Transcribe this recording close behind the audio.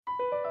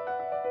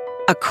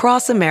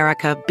Across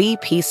America,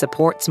 BP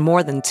supports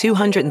more than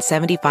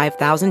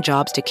 275,000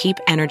 jobs to keep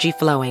energy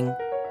flowing.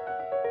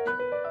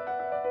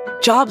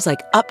 Jobs like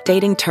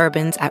updating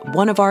turbines at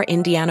one of our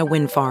Indiana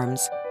wind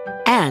farms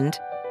and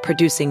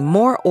producing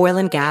more oil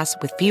and gas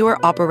with fewer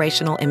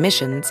operational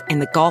emissions in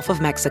the Gulf of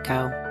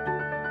Mexico.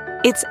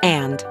 It's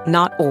and,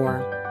 not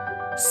or.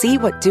 See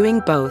what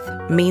doing both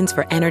means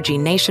for energy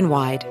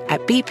nationwide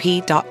at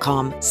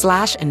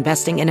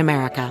bp.com/investing in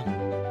America.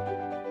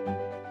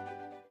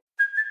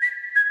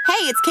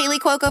 Hey, it's Kaylee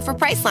Cuoco for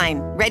Priceline.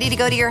 Ready to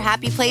go to your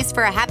happy place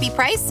for a happy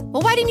price?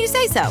 Well, why didn't you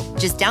say so?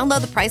 Just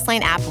download the Priceline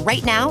app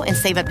right now and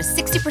save up to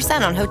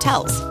 60% on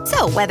hotels.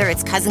 So whether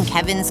it's Cousin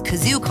Kevin's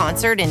Kazoo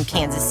Concert in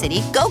Kansas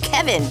City, go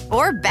Kevin,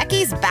 or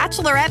Becky's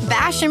Bachelorette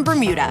Bash in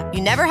Bermuda,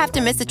 you never have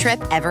to miss a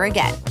trip ever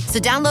again. So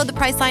download the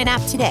Priceline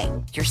app today.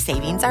 Your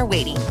savings are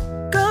waiting.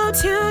 Go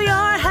to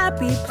your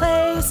happy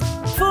place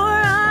for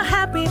a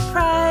happy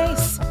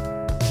price.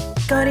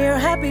 Go to your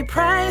happy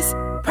price,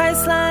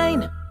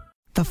 Priceline.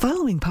 The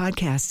following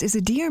podcast is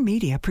a Dear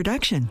Media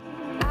production.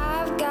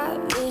 I've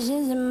got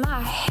visions in my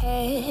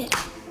head.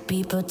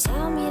 People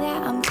tell me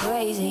that I'm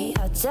crazy.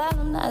 I tell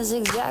them that's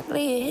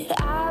exactly it.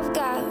 I've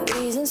got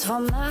reasons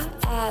for my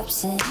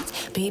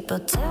absence. People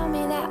tell me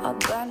that I'll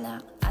burn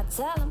out. I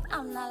tell them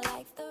I'm not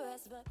like the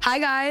rest. But Hi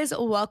guys,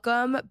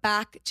 welcome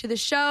back to the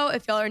show.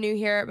 If y'all are new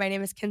here, my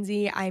name is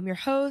Kinsey. I am your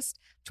host,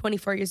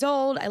 24 years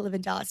old. I live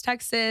in Dallas,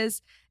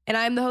 Texas, and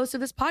I'm the host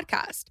of this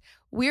podcast.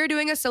 We are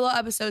doing a solo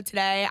episode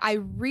today. I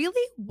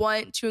really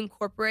want to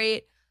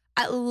incorporate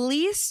at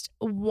least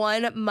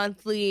one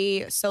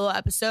monthly solo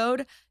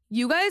episode.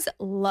 You guys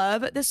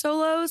love the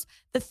solos.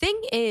 The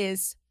thing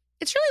is,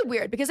 it's really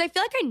weird because I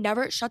feel like I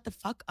never shut the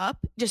fuck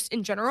up just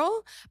in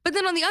general. But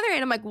then on the other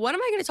hand, I'm like, what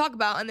am I going to talk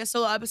about on this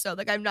solo episode?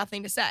 Like I have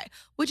nothing to say,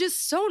 which is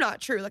so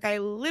not true. Like I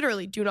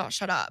literally do not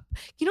shut up.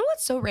 You know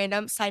what's so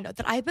random? Side note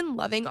that I've been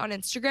loving on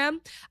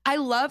Instagram. I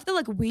love the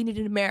like, we need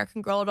an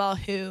American Girl doll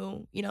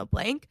who,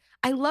 blank.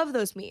 I love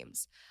those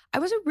memes. I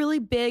was a really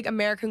big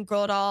American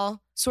Girl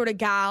doll sort of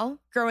gal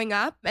growing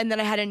up. And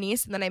then I had a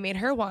niece and then I made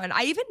her one.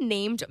 I even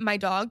named my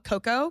dog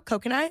Coco.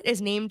 Coconut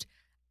is named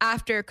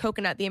after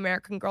Coconut, the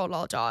American Girl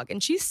doll dog.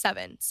 And she's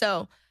 7.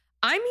 So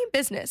I mean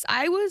business.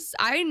 I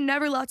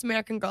never left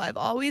American Girl. I've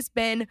always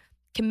been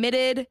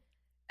committed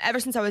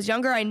ever since I was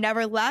younger. I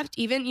never left.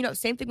 Even,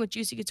 same thing with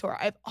Juicy Couture.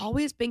 I've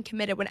always been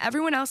committed. When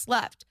everyone else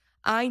left,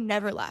 I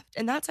never left.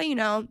 And that's how you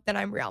know that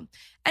I'm real.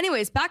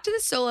 Anyways, back to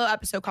the solo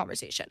episode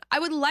conversation. I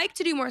would like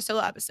to do more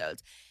solo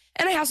episodes.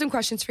 And I have some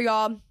questions for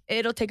y'all.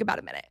 It'll take about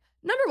a minute.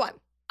 Number 1,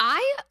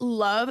 I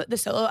love the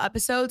solo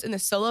episodes and the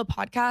solo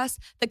podcast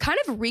that kind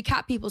of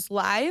recap people's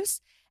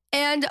lives.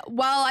 And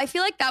while I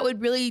feel like that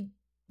would really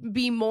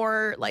be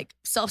more like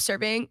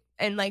self-serving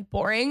and like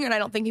boring, and I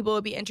don't think people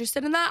would be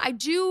interested in that,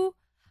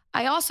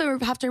 I also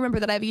have to remember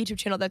that I have a YouTube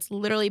channel that's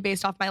literally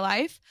based off my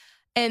life.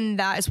 And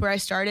that is where I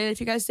started. If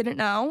you guys didn't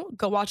know,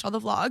 go watch all the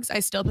vlogs. I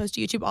still post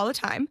to YouTube all the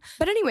time.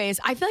 But anyways,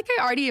 I feel like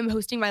I already am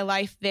hosting my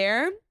life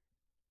there.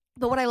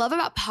 But what I love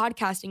about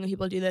podcasting when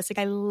people do this, like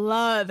I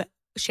love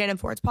Shannon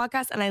Ford's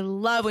podcast and I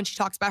love when she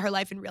talks about her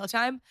life in real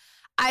time.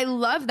 I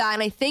love that.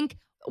 And I think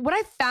what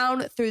I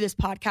found through this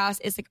podcast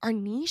is like our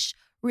niche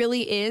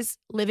really is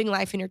living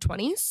life in your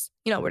 20s.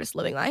 We're just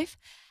living life.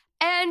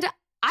 And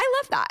I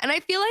love that. And I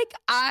feel like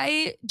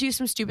I do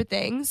some stupid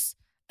things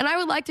and I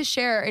would like to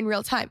share in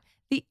real time.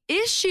 The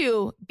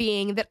issue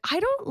being that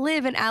I don't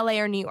live in LA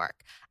or New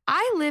York.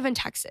 I live in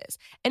Texas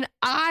and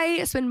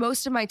I spend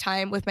most of my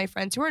time with my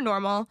friends who are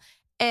normal.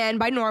 And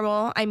by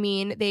normal, I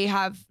mean they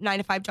have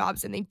 9-to-5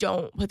 jobs and they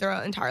don't put their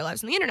entire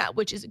lives on the internet,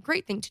 which is a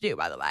great thing to do,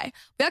 by the way.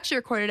 We actually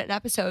recorded an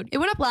episode. It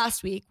went up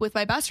last week with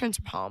my best friends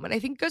from home, and I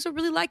think you guys will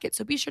really like it.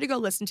 So be sure to go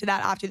listen to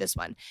that after this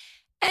one.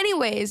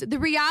 Anyways, the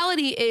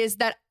reality is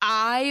that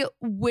I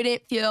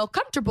wouldn't feel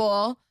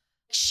comfortable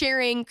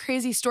sharing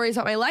crazy stories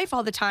about my life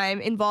all the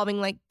time involving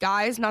like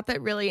guys. Not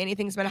that really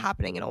anything's been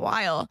happening in a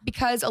while,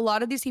 because a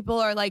lot of these people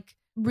are like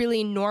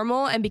really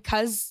normal, and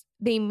because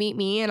they meet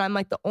me and I'm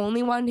like the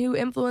only one who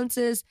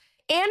influences.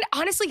 And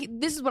honestly,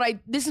 this is what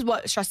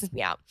stresses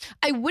me out.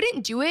 I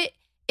wouldn't do it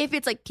if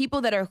it's like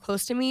people that are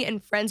close to me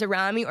and friends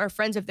around me or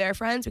friends of their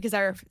friends, because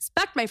I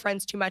respect my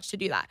friends too much to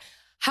do that.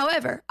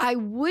 However, I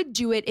would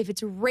do it if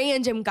it's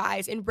random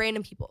guys and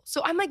random people.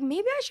 So I'm like,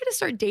 maybe I should have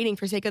started dating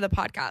for sake of the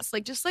podcast.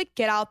 Like, just like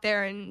get out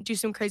there and do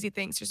some crazy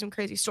things or some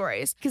crazy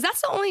stories, because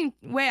that's the only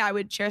way I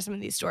would share some of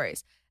these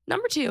stories.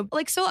 Number 2,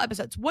 like solo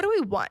episodes. What do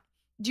we want?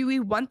 Do we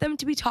want them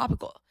to be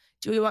topical?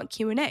 Do we want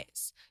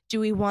Q&As? Do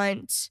we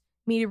want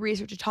me to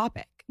research a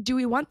topic? Do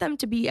we want them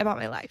to be about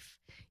my life?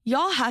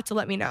 Y'all have to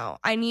let me know.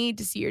 I need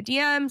to see your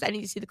DMs. I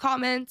need to see the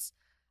comments.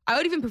 I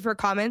would even prefer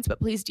comments, but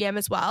please DM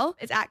as well.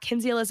 It's at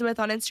Kinsey Elizabeth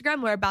on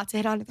Instagram. We're about to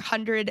hit on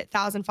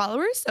 100,000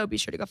 followers, so be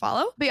sure to go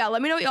follow. But yeah,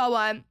 let me know what y'all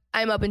want.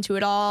 I'm open to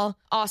it all.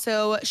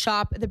 Also,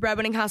 shop the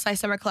Breadwinning House Size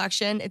Summer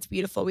Collection. It's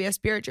beautiful. We have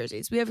spirit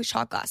jerseys. We have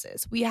shot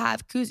glasses. We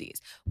have koozies.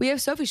 We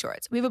have Sophie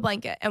shorts. We have a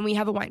blanket, and we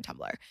have a wine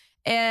tumbler.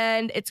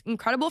 And it's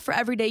incredible for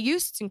everyday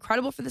use. It's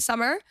incredible for the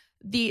summer.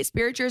 The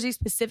Spirit jersey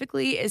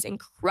specifically is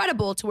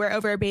incredible to wear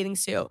over a bathing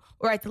suit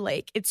or at the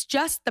lake. It's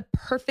just the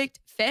perfect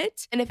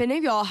fit. And if any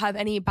of y'all have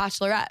any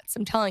bachelorettes,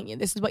 I'm telling you,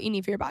 this is what you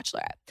need for your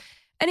bachelorette.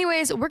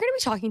 Anyways, we're going to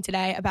be talking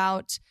today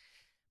about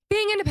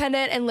being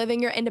independent and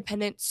living your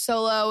independent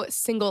solo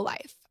single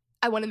life.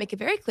 I want to make it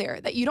very clear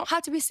that you don't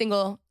have to be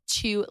single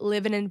to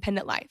live an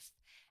independent life.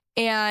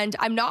 And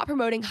I'm not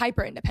promoting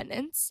hyper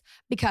independence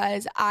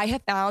because I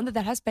have found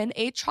that has been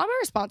a trauma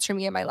response for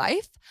me in my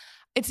life.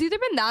 It's either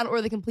been that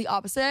or the complete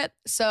opposite.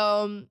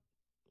 So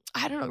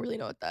I don't really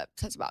know what that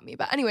says about me.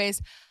 But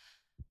anyways,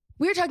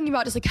 we're talking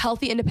about just like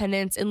healthy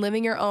independence and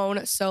living your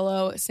own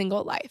solo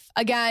single life.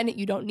 Again,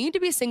 you don't need to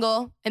be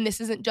single, and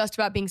this isn't just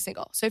about being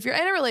single. So if you're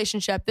in a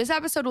relationship, this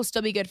episode will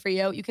still be good for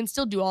you. You can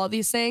still do all of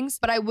these things,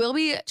 but I will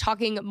be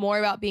talking more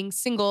about being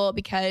single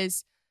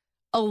because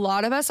a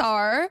lot of us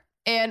are,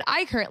 and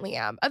I currently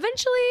am.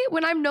 Eventually,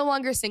 when I'm no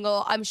longer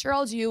single, I'm sure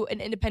I'll do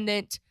an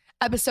independent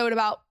episode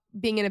about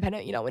being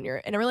independent, when you're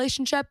in a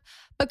relationship.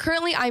 But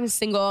currently I'm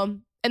single,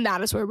 and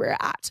that is where we're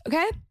at,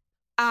 okay?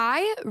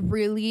 I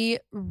really,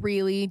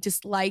 really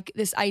dislike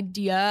this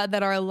idea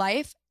that our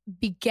life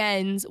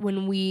begins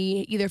when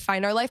we either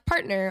find our life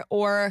partner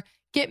or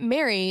get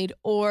married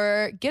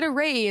or get a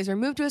raise or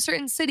move to a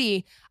certain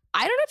city.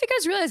 I don't know if you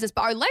guys realize this,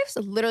 but our lives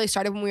literally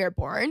started when we were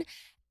born.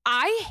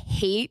 I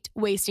hate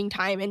wasting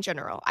time in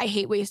general. I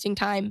hate wasting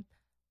time.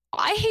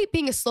 I hate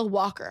being a slow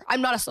walker.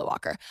 I'm not a slow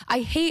walker.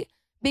 I hate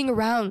being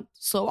around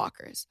slow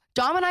walkers.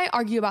 Dom and I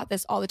argue about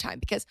this all the time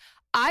because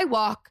I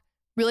walk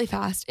really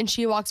fast and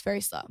she walks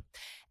very slow.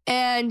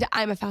 And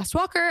I'm a fast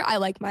walker. I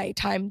like my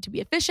time to be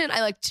efficient.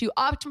 I like to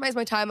optimize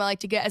my time. I like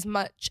to get as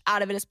much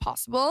out of it as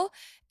possible.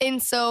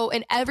 And so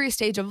in every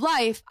stage of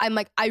life, I'm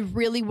like, I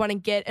really want to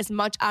get as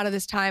much out of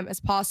this time as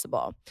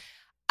possible.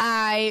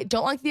 I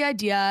don't like the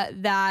idea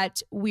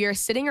that we are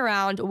sitting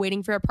around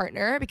waiting for a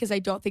partner because I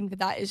don't think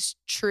that is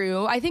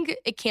true. I think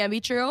it can be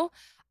true.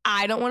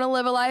 I don't want to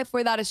live a life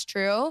where that is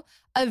true.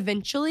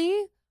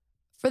 Eventually,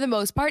 for the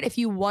most part, if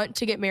you want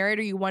to get married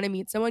or you want to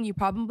meet someone, you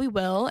probably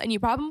will. And you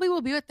probably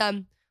will be with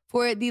them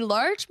for the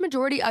large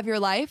majority of your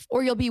life,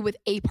 or you'll be with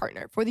a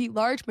partner for the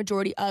large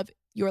majority of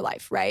your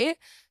life, right?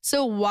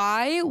 So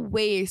why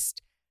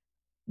waste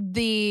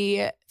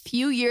the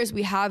few years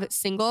we have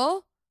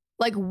single,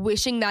 like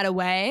wishing that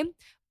away?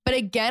 But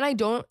again, I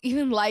don't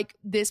even like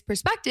this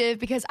perspective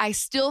because I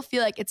still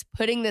feel like it's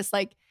putting this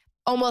like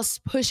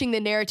almost pushing the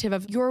narrative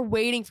of you're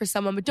waiting for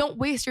someone, but don't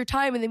waste your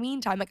time in the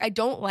meantime. Like, I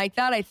don't like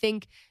that. I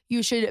think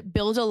you should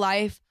build a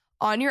life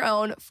on your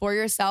own for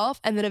yourself,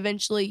 and then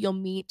eventually you'll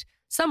meet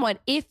someone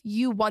if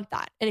you want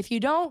that. And if you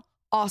don't,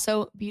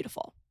 also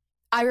beautiful.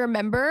 I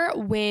remember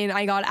when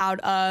I got out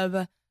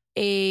of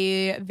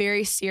a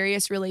very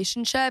serious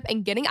relationship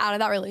and getting out of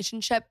that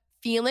relationship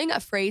feeling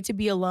afraid to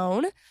be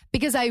alone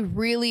because I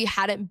really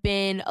hadn't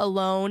been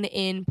alone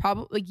in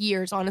probably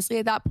years, honestly,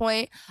 at that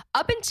point.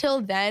 Up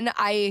until then,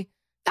 I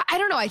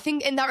don't know. I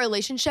think in that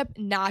relationship,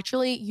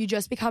 naturally, you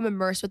just become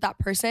immersed with that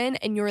person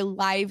and your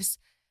lives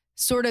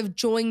sort of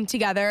join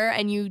together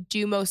and you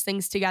do most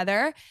things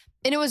together.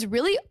 And it was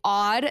really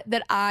odd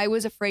that I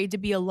was afraid to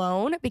be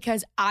alone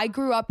because I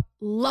grew up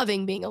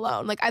loving being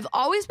alone. Like, I've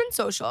always been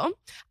social.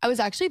 I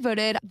was actually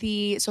voted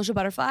the social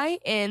butterfly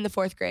in the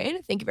 4th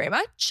grade. Thank you very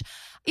much.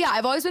 Yeah,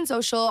 I've always been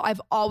social. I've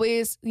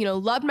always,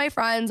 loved my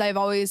friends. I've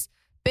always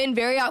been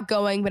very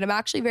outgoing, but I'm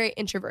actually very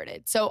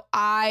introverted. So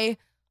I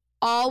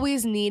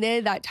always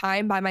needed that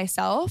time by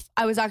myself.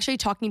 I was actually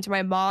talking to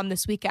my mom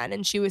this weekend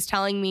and she was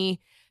telling me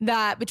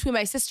that between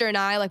my sister and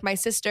I, like my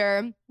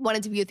sister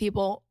wanted to be with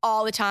people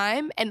all the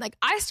time. And like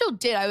I still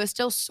did. I was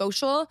still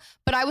social,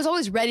 but I was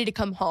always ready to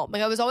come home.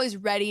 Like I was always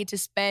ready to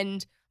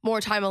spend more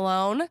time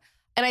alone.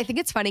 And I think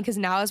it's funny because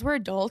now as we're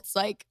adults,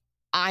 like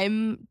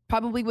I'm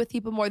probably with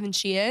people more than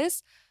she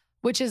is,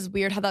 which is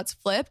weird how that's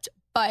flipped.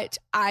 But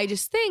I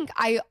just think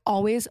I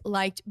always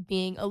liked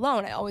being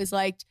alone. I always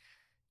liked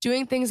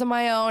doing things on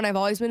my own. I've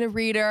always been a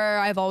reader.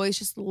 I've always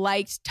just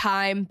liked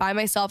time by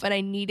myself. And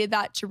I needed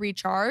that to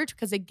recharge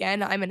because,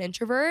 again, I'm an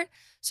introvert.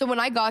 So when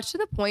I got to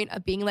the point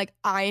of being like,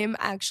 I am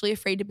actually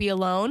afraid to be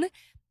alone,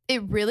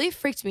 it really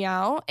freaked me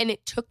out. And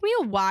it took me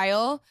a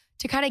while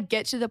to kind of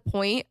get to the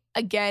point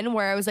again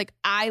where I was like,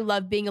 I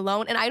love being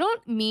alone. And I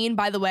don't mean,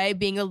 by the way,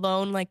 being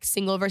alone like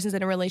single versus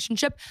in a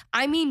relationship.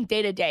 I mean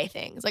day-to-day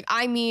things. Like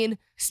I mean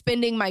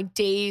spending my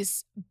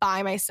days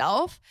by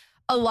myself.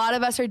 A lot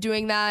of us are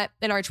doing that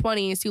in our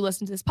 20s who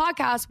listen to this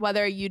podcast,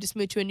 whether you just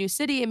moved to a new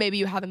city and maybe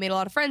you haven't made a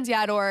lot of friends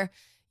yet, or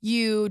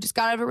you just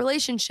got out of a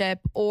relationship,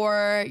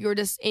 or you're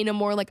just in a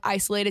more like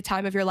isolated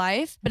time of your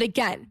life. But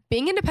again,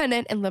 being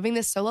independent and living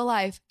this solo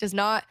life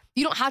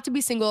you don't have to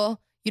be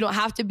single. You don't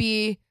have to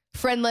be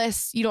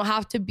friendless. You don't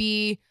have to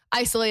be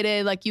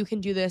isolated. Like you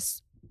can do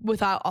this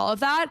without all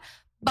of that.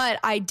 But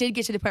I did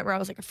get to the point where I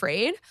was like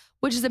afraid,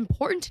 which is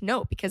important to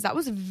note because that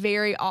was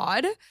very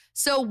odd.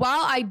 So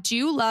while I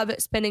do love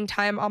spending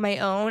time on my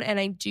own and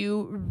I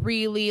do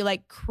really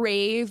like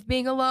crave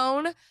being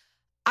alone,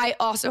 I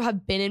also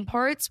have been in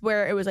parts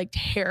where it was like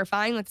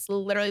terrifying. That's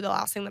literally the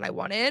last thing that I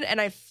wanted.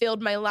 And I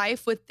filled my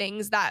life with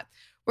things that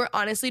were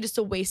honestly just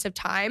a waste of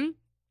time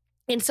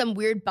and some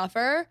weird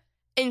buffer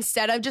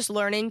instead of just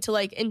learning to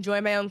like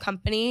enjoy my own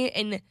company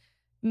and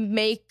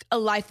make a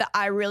life that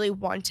I really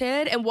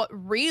wanted. And what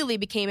really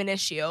became an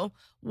issue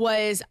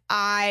was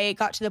I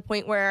got to the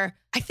point where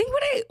I think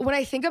when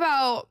I think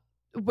about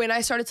when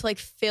I started to like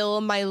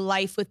fill my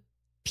life with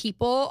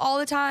people all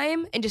the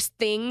time and just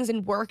things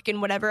and work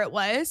and whatever it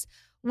was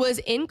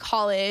in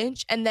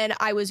college. And then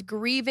I was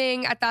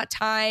grieving at that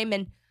time.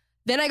 And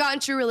then I got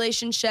into a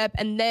relationship.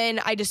 And then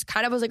I just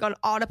kind of was like on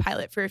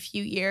autopilot for a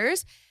few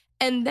years.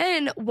 And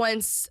then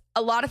once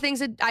a lot of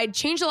things I'd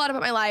changed a lot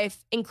about my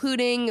life,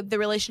 including the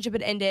relationship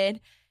had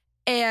ended,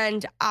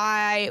 and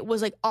I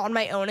was like on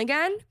my own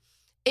again,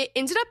 it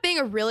ended up being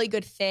a really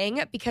good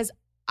thing because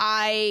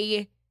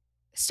I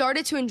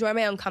started to enjoy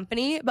my own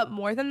company. But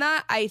more than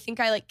that, I think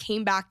I like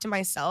came back to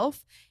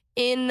myself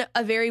in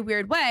a very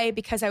weird way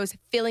because I was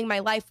filling my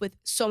life with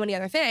so many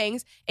other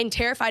things and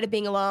terrified of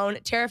being alone,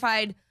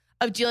 terrified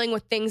of dealing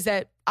with things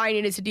that I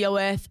needed to deal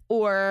with.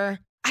 Or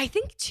I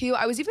think too,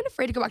 I was even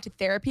afraid to go back to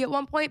therapy at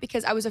one point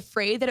because I was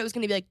afraid that it was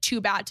going to be like too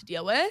bad to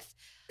deal with.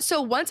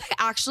 So once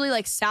I actually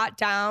like sat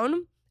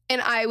down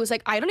and I was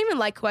like, I don't even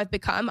like who I've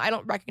become. I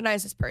don't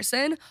recognize this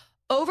person.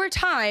 Over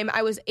time,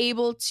 I was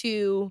able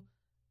to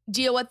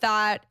deal with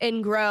that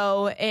and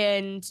grow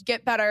and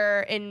get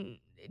better and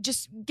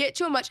just get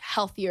to a much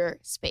healthier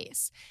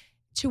space,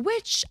 to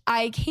which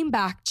I came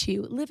back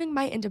to living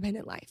my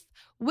independent life,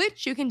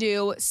 which you can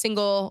do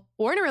single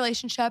or in a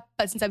relationship.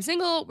 But since I'm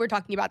single, we're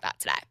talking about that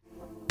today.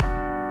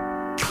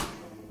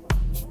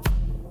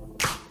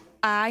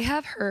 I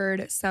have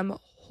heard some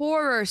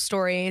horror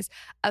stories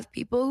of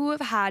people who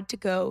have had to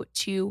go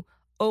to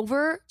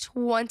over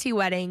 20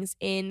 weddings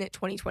in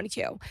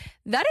 2022.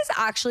 That is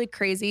actually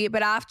crazy.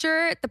 But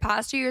after the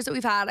past 2 years that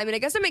we've had, I mean, I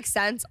guess it makes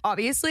sense,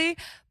 obviously,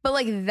 but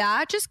like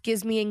that just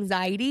gives me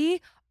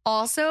anxiety.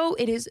 Also,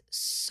 it is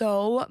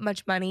so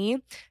much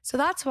money. So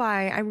that's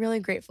why I'm really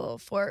grateful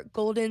for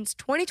Golden's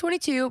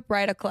 2022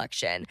 bridal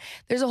collection.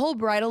 There's a whole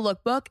bridal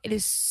lookbook. It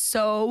is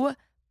so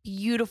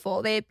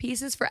beautiful. They have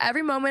pieces for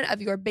every moment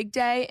of your big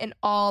day and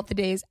all the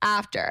days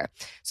after.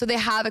 So they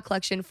have a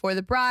collection for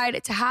the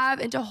bride to have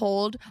and to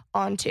hold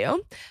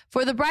onto,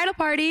 for the bridal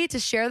party to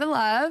share the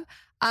love,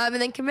 and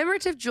then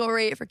commemorative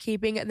jewelry for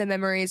keeping the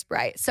memories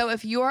bright. So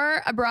if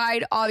you're a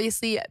bride,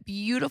 obviously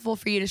beautiful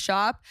for you to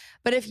shop.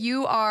 But if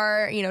you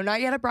are, not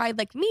yet a bride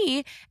like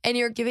me and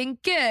you're giving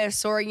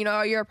gifts or,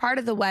 you're a part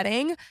of the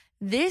wedding,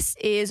 this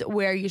is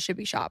where you should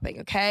be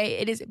shopping, okay?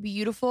 It is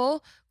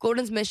beautiful.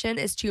 Golden's mission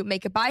is to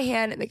make it by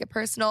hand, make it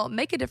personal,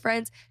 make a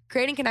difference,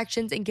 creating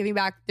connections and giving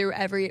back through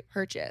every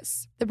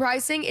purchase. The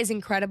pricing is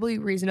incredibly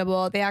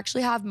reasonable. They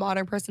actually have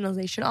modern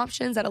personalization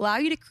options that allow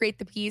you to create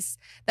the piece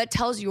that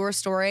tells your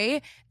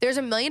story. There's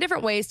a million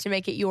different ways to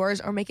make it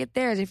yours or make it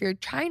theirs if you're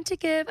trying to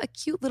give a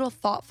cute little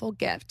thoughtful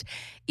gift.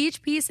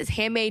 Each piece is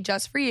handmade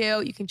just for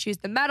you. You can choose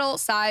the metal,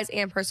 size,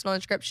 and personal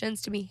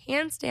inscriptions to be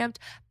hand-stamped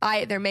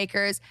by their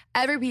makers.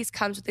 Every piece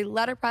comes with a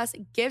letterpress,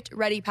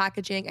 gift-ready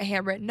packaging, a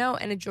handwritten note,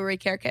 and a jewelry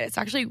care kit. It's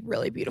actually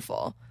really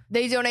beautiful.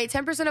 They donate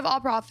 10% of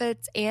all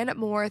profits and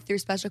more through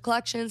special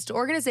collections to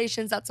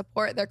organizations that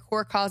support their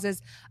core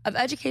causes of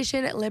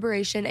education,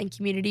 liberation, and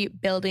community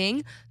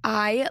building.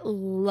 I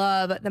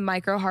love the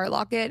micro heart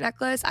locket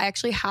necklace. I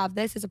actually have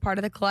this as a part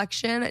of the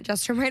collection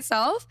just for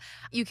myself.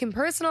 You can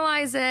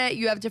personalize it.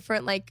 You have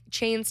different like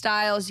chain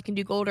styles. You can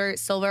do gold or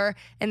silver,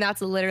 and that's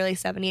literally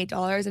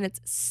 $78. And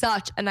it's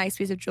such a nice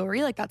piece of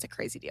jewelry. Like that's a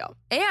crazy deal.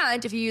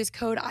 And if you use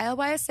code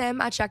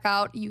ILYSM at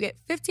checkout, you get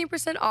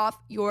 15% off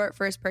your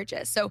first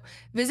purchase. So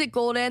visit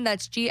Golden,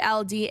 that's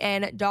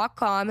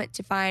GLDN.com,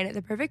 to find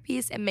the perfect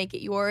piece and make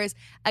it yours.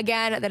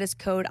 Again, that is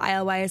code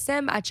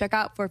ILYSM at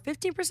checkout for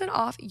 15%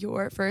 off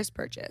your first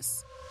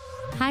purchase.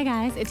 Hi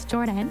guys, it's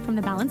Jordan from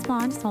the Balanced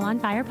Blonde Soul on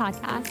Fire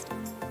podcast.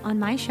 On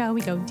my show,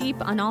 we go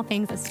deep on all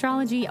things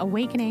astrology,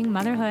 awakening,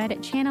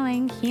 motherhood,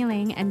 channeling,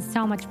 healing, and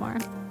so much more.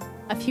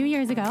 A few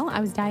years ago,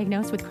 I was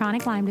diagnosed with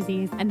chronic Lyme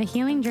disease, and the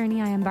healing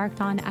journey I embarked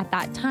on at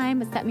that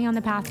time set me on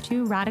the path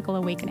to radical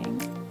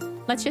awakening.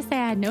 Let's just say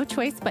I had no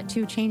choice but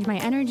to change my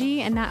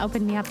energy, and that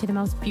opened me up to the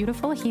most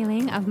beautiful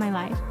healing of my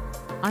life.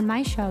 On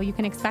my show, you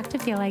can expect to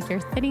feel like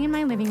you're sitting in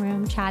my living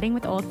room chatting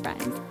with old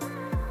friends.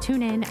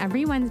 Tune in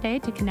every Wednesday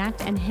to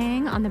connect and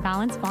hang on the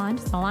Balanced Blonde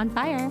Soul on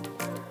Fire.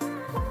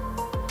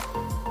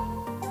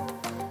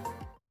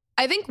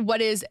 I think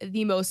what is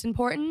the most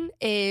important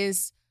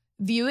is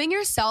viewing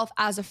yourself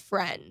as a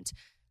friend.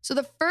 So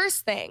the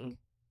first thing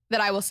that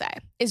I will say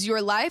is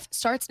your life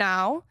starts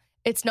now.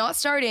 It's not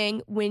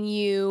starting when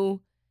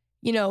you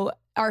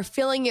are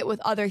filling it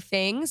with other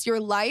things. Your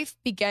life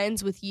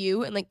begins with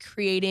you and like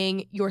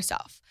creating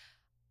yourself.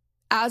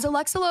 As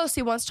Alexa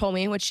Losey once told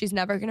me, which she's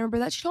never going to remember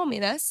that she told me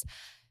this,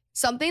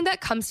 something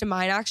that comes to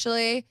mind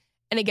actually,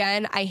 and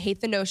again, I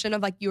hate the notion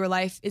of like your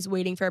life is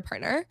waiting for a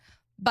partner,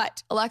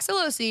 but Alexa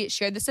Losey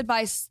shared this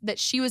advice that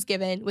she was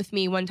given with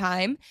me one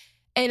time.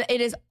 And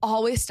it has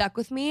always stuck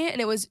with me.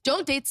 And it was,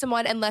 don't date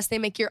someone unless they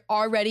make your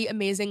already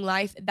amazing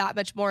life that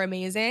much more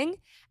amazing.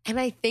 And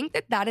I think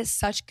that that is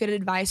such good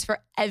advice for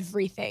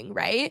everything,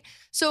 right?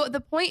 So the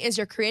point is,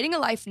 you're creating a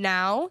life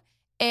now.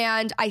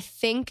 And I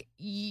think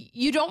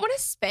you don't want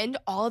to spend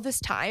all of this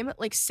time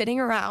like sitting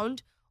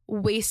around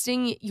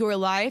wasting your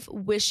life,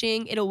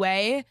 wishing it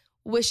away,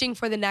 wishing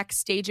for the next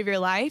stage of your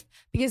life,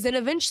 because then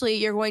eventually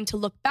you're going to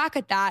look back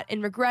at that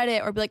and regret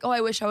it or be like, oh,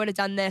 I wish I would have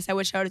done this. I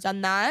wish I would have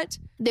done that.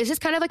 This is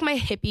kind of like my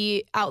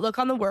hippie outlook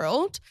on the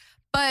world.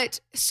 But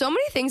so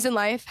many things in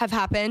life have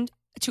happened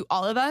to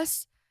all of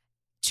us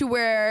to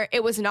where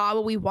it was not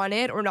what we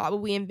wanted or not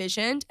what we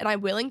envisioned. And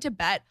I'm willing to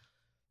bet,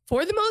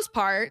 for the most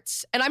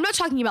part, and I'm not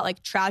talking about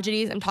like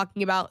tragedies, I'm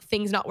talking about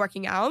things not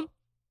working out.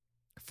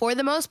 For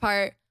the most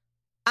part,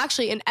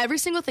 actually, in every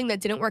single thing that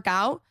didn't work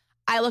out,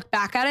 I look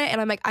back at it and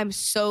I'm like, I'm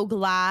so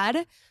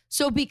glad.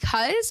 So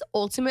because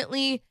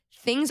ultimately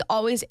things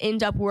always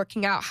end up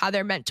working out how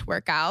they're meant to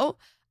work out,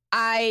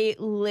 I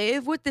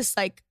live with this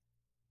like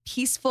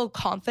peaceful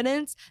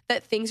confidence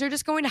that things are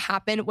just going to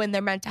happen when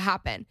they're meant to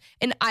happen.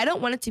 And I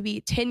don't want it to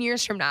be 10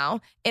 years from now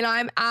and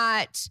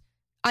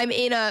I'm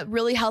in a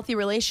really healthy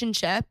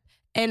relationship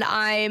and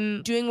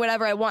I'm doing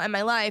whatever I want in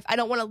my life. I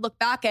don't want to look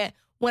back at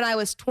when I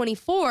was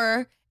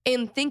 24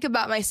 and think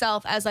about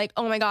myself as like,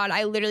 oh my God,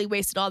 I literally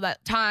wasted all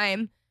that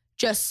time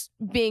just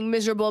being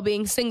miserable,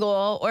 being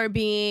single, or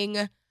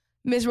being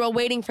miserable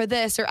waiting for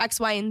this or X,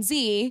 Y, and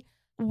Z,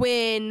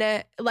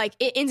 when like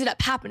it ended up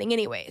happening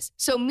anyways.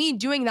 So me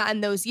doing that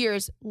in those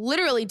years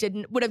literally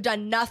would have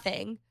done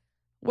nothing.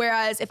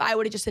 Whereas if I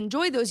would have just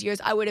enjoyed those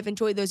years, I would have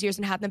enjoyed those years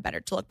and had them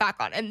better to look back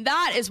on. And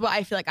that is what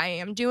I feel like I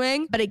am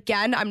doing. But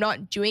again, I'm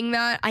not doing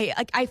that.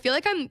 I feel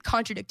like I'm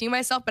contradicting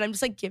myself, but I'm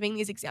just like giving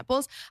these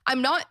examples.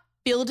 I'm not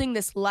building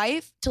this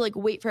life to like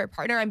wait for a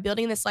partner. I'm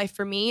building this life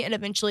for me, and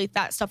eventually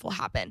that stuff will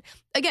happen.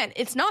 Again,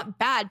 it's not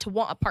bad to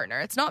want a partner.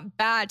 It's not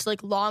bad to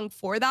like long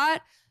for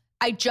that.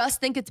 I just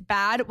think it's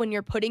bad when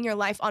you're putting your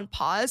life on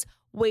pause,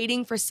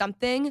 waiting for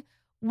something,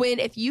 when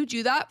if you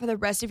do that for the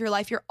rest of your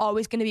life, you're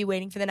always going to be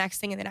waiting for the next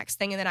thing and the next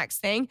thing and the next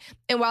thing.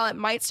 And while it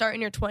might start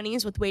in your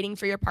 20s with waiting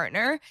for your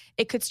partner,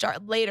 it could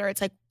start later.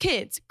 It's like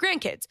kids,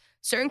 grandkids,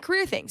 certain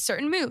career things,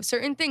 certain moves,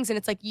 certain things. And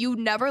it's like you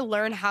never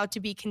learn how to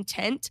be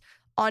content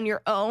on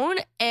your own.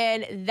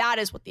 And that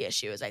is what the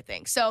issue is, I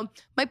think. So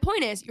my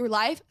point is, your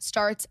life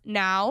starts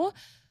now.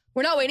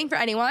 We're not waiting for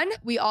anyone.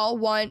 We all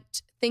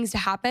want things to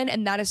happen,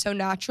 and that is so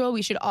natural.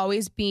 We should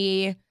always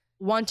be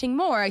wanting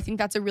more. I think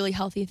that's a really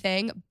healthy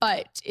thing,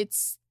 but it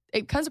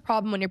becomes a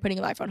problem when you're putting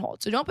your life on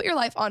hold. So don't put your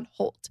life on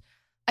hold.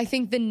 I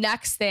think the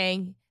next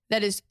thing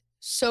that is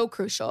so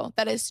crucial,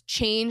 that has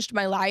changed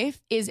my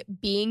life, is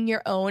being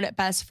your own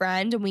best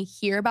friend. And we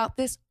hear about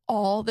this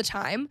all the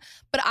time,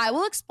 but I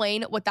will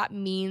explain what that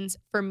means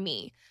for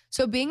me.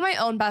 So being my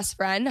own best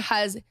friend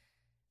has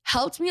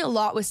helped me a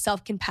lot with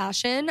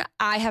self-compassion.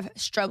 I have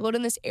struggled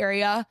in this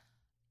area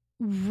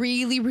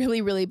really,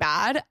 really, really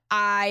bad.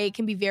 I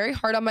can be very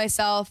hard on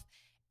myself.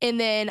 And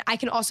then I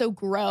can also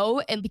grow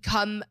and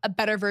become a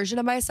better version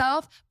of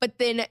myself, but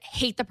then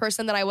hate the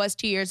person that I was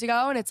 2 years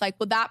ago. And it's like,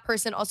 well, that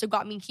person also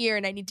got me here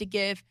and I need to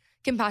give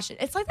compassion.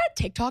 It's like that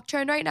TikTok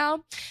trend right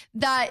now.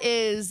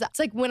 It's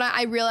like when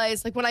I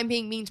realize, like when I'm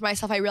being mean to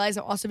myself, I realize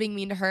I'm also being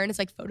mean to her. And it's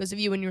like photos of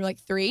you when you're like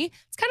 3.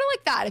 It's kind of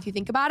like that if you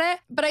think about it.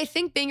 But I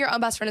think being your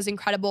own best friend is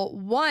incredible.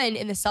 One,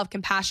 in the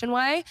self-compassion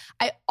way.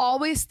 I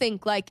always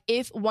think like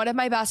if one of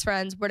my best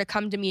friends were to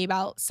come to me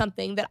about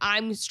something that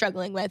I'm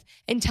struggling with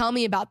and tell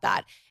me about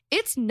that,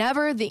 it's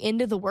never the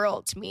end of the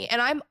world to me.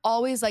 And I'm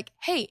always like,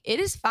 hey, it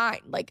is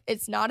fine. Like,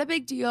 it's not a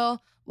big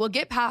deal. We'll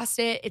get past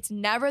it. It's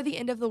never the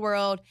end of the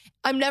world.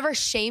 I'm never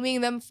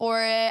shaming them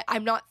for it.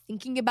 I'm not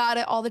thinking about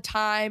it all the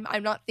time.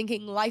 I'm not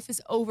thinking life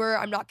is over.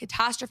 I'm not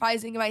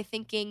catastrophizing my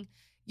thinking.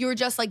 You're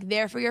just like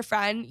there for your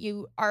friend.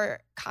 You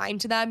are kind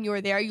to them. You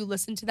are there. You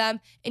listen to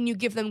them and you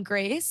give them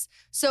grace.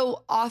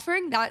 So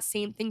offering that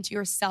same thing to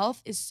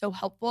yourself is so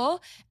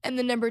helpful. And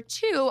then number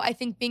 2, I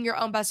think being your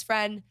own best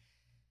friend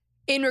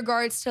in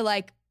regards to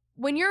like,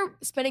 when you're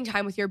spending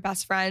time with your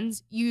best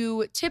friends,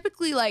 you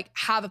typically like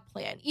have a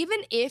plan. Even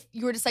if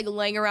you're just like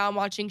laying around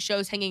watching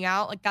shows, hanging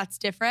out, like that's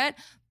different.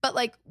 But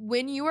like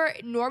when you are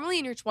normally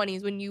in your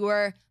 20s, when you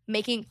are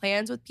making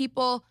plans with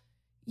people,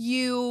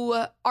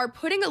 you are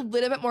putting a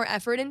little bit more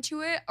effort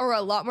into it, or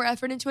a lot more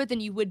effort into it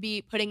than you would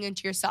be putting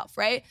into yourself,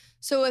 right?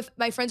 So if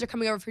my friends are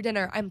coming over for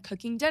dinner, I'm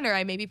cooking dinner.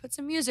 I maybe put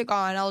some music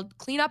on. I'll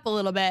clean up a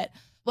little bit.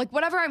 Like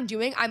whatever I'm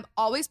doing, I'm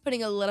always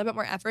putting a little bit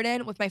more effort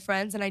in with my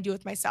friends than I do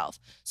with myself.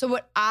 So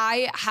what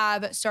I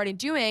have started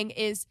doing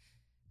is,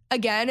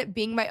 again,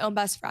 being my own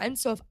best friend.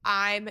 So if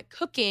I'm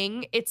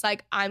cooking, it's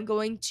like I'm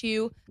going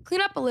to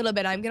clean up a little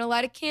bit. I'm going to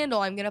light a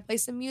candle. I'm going to play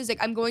some music.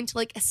 I'm going to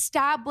like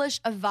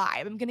establish a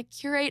vibe. I'm going to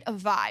curate a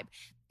vibe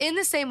in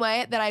the same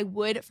way that I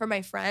would for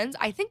my friends.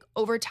 I think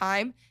over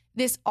time,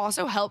 this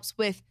also helps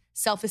with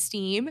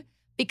self-esteem.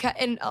 Because,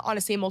 and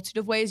honestly, a multitude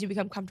of ways, you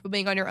become comfortable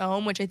being on your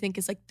own, which I think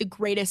is like the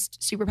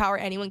greatest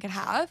superpower anyone can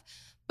have.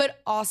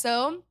 But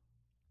also,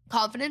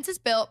 Confidence is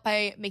built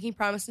by making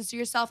promises to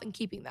yourself and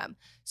keeping them.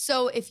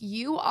 So if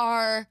you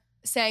are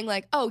saying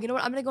like, oh, you know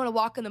what, I'm going to go on a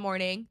walk in the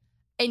morning,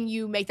 and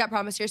you make that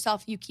promise to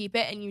yourself, you keep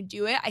it and you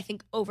do it, I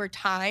think over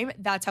time,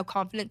 that's how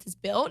confidence is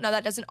built. Now,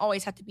 that doesn't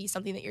always have to be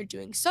something that you're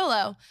doing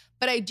solo,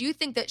 but I do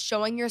think that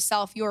showing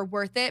yourself you're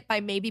worth it by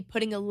maybe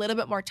putting a little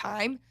bit more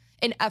time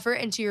and effort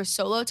into your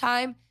solo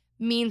time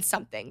means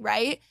something,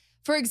 right?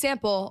 For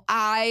example,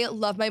 I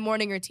love my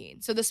morning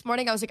routine. So this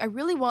morning I was like, I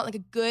really want like a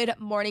good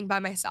morning by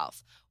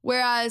myself.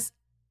 Whereas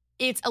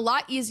it's a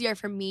lot easier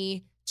for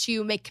me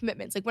to make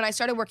commitments. Like when I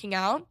started working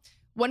out,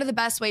 one of the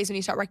best ways when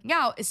you start working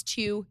out is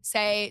to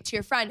say to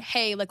your friend,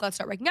 hey, like let's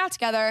start working out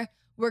together.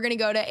 We're going to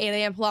go to 8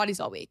 a.m.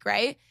 Pilates all week,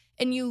 right?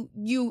 And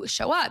you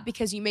show up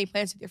because you made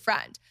plans with your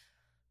friend.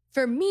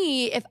 For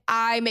me, if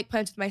I make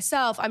plans with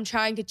myself, I'm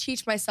trying to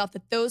teach myself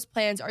that those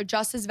plans are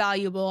just as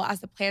valuable as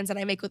the plans that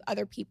I make with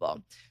other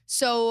people.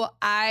 So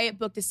I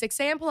booked a 6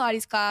 a.m.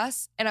 Pilates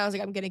class and I was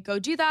like, I'm going to go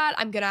do that.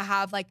 I'm going to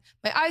have like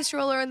my ice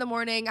roller in the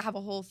morning. I have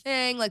a whole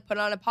thing, like put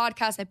on a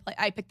podcast.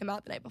 I picked them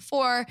out the night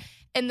before.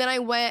 And then I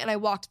went and I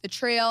walked the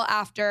trail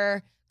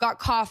after, got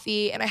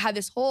coffee, and I had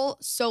this whole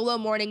solo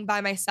morning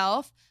by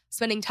myself,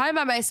 spending time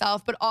by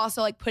myself, but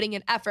also like putting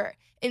in effort.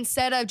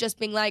 Instead of just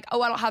being like,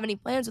 oh, I don't have any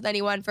plans with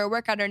anyone for a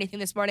workout or anything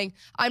this morning,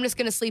 I'm just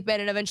going to sleep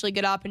in and eventually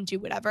get up and do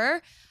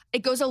whatever. It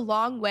goes a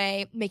long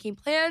way making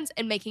plans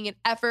and making an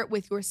effort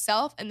with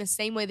yourself in the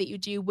same way that you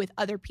do with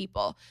other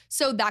people.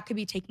 So that could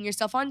be taking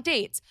yourself on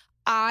dates.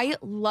 I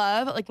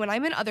love, like when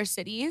I'm in other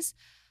cities,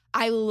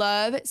 I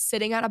love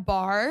sitting at a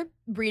bar,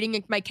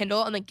 reading my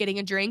Kindle and like getting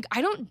a drink.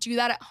 I don't do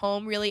that at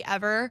home really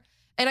ever.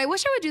 And I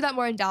wish I would do that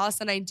more in Dallas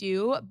than I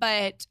do,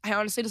 but I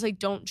honestly just like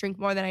don't drink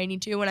more than I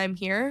need to when I'm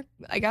here,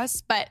 I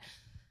guess. But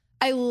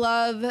I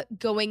love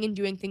going and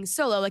doing things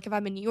solo. Like if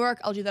I'm in New York,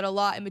 I'll do that a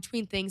lot in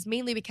between things,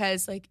 mainly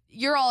because like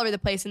you're all over the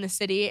place in the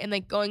city and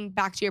like going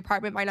back to your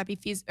apartment might not be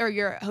or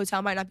your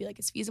hotel might not be like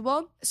as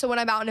feasible. So when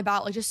I'm out and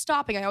about, like just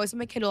stopping, I always have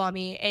my Kindle on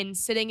me and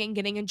sitting and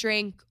getting a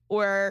drink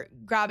or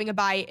grabbing a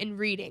bite and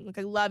reading. Like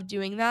I love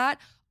doing that.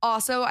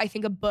 Also, I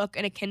think a book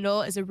and a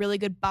Kindle is a really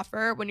good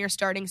buffer when you're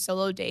starting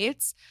solo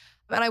dates.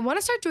 And I want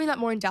to start doing that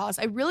more in Dallas.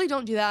 I really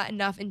don't do that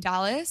enough in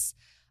Dallas.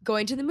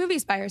 Going to the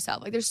movies by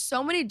yourself. Like there's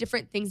so many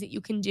different things that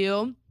you can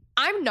do.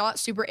 I'm not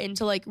super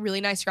into like really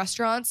nice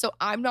restaurants. So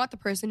I'm not the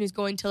person who's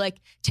going to like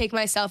take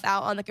myself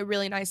out on like a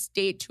really nice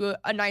date to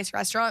a nice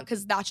restaurant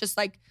because that's just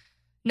like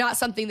not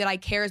something that I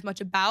care as much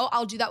about.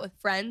 I'll do that with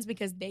friends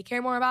because they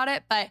care more about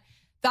it. But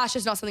that's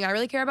just not something I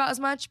really care about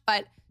as much.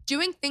 But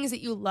doing things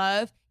that you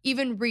love,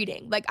 even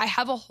reading. Like I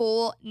have a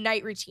whole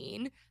night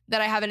routine that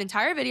I have an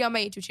entire video on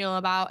my YouTube channel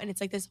about. And it's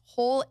like this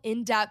whole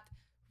in-depth,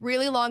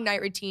 really long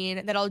night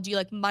routine that I'll do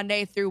like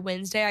Monday through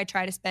Wednesday. I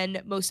try to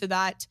spend most of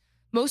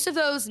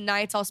those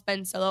nights I'll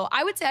spend solo.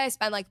 I would say I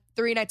spend like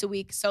 3 nights a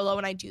week solo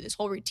when I do this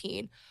whole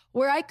routine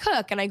where I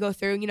cook and I go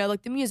through, you know,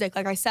 like the music,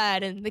 like I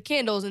said, and the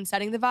candles and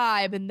setting the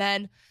vibe. And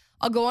then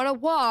I'll go on a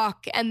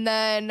walk and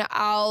then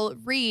I'll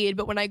read.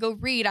 But when I go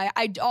read,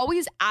 I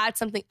always add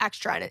something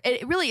extra. And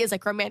it really is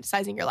like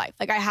romanticizing your life.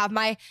 Like I have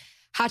my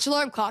Hatch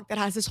alarm clock that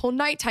has this whole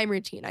nighttime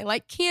routine. I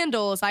like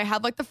candles. I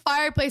have like the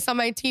fireplace on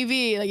my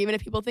TV. Like even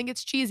if people think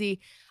it's cheesy,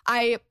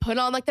 I put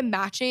on like the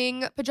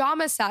matching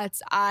pajama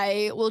sets.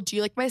 I will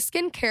do like my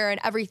skincare and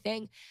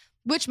everything,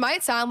 which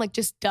might sound like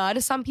just duh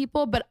to some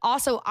people. But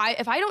also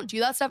if I don't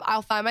do that stuff,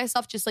 I'll find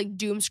myself just like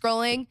doom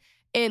scrolling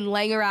and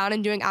laying around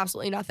and doing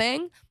absolutely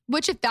nothing,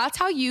 which if that's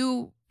how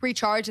you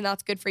recharge and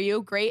that's good for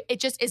you, great.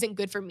 It just isn't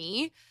good for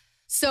me.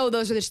 So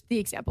those are just the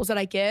examples that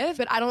I give.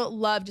 But I don't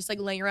love just like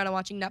laying around and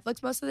watching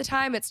Netflix most of the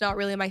time. It's not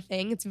really my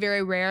thing. It's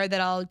very rare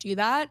that I'll do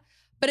that.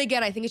 But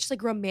again, I think it's just like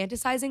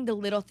romanticizing the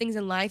little things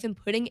in life and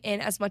putting in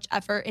as much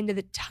effort into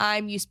the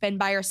time you spend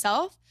by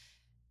yourself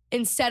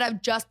instead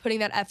of just putting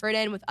that effort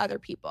in with other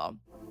people.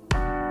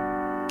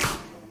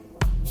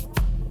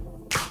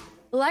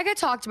 Like I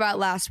talked about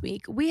last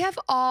week, we have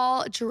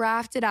all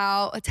drafted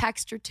out a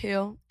text or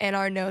two in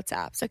our notes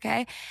apps,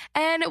 okay?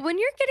 And when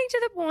you're getting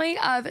to the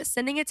point of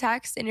sending a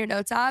text in your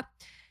notes app,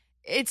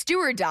 it's do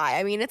or die.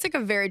 I mean, it's like a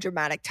very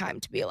dramatic time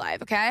to be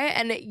alive, okay?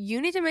 And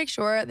you need to make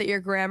sure that your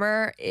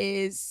grammar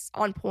is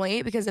on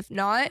point because if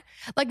not,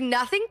 like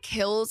nothing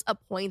kills a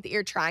point that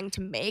you're trying to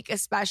make,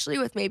 especially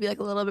with maybe like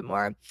a little bit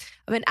more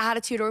of an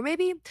attitude or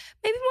maybe more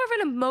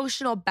of an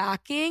emotional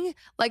backing,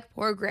 like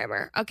poor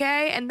grammar,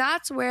 okay? And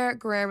that's where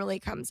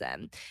Grammarly comes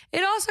in.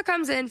 It also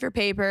comes in for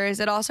papers.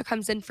 It also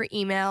comes in for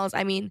emails.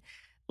 I mean,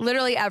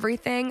 literally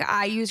everything.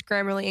 I use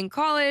Grammarly in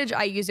college.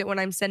 I use it when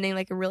I'm sending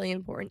like a really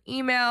important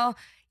email.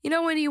 You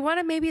know, when you want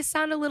to maybe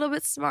sound a little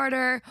bit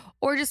smarter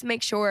or just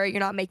make sure you're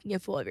not making a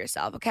fool of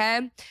yourself,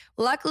 okay?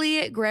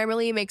 Luckily,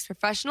 Grammarly makes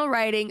professional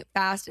writing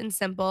fast and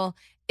simple.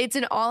 It's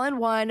an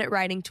all-in-one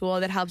writing tool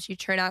that helps you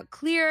churn out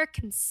clear,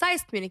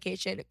 concise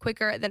communication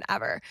quicker than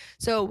ever.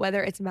 So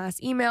whether it's mass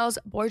emails,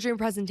 boardroom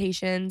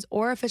presentations,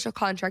 or official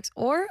contracts,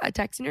 or a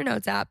text in your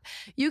notes app,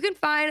 you can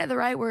find the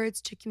right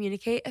words to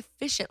communicate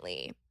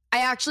efficiently. I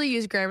actually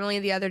used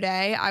Grammarly the other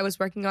day. I was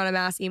working on a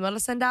mass email to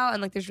send out,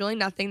 and like there's really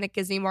nothing that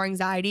gives me more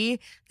anxiety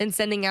than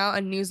sending out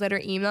a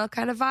newsletter email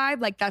kind of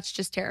vibe. Like that's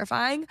just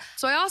terrifying.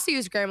 So I also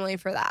use Grammarly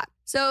for that.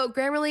 So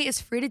Grammarly is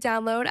free to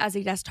download as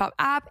a desktop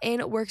app and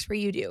it works where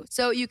you do.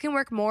 So you can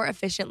work more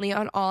efficiently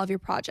on all of your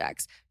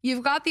projects.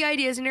 You've got the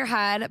ideas in your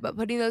head, but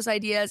putting those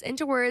ideas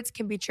into words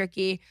can be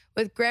tricky.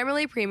 With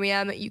Grammarly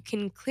Premium, you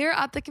can clear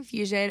up the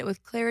confusion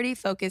with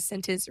clarity-focused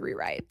sentence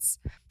rewrites.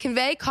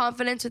 Convey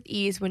confidence with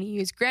ease when you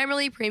use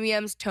Grammarly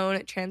Premium's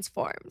tone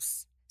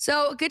transforms.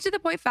 So get to the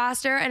point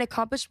faster and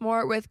accomplish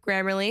more with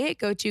Grammarly.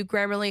 Go to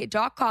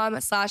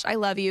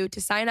grammarly.com/ILoveYou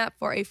to sign up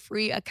for a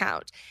free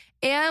account.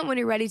 And when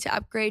you're ready to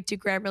upgrade to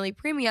Grammarly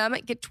Premium,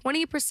 get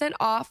 20%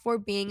 off for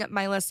being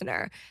my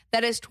listener.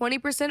 That is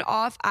 20%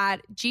 off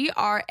at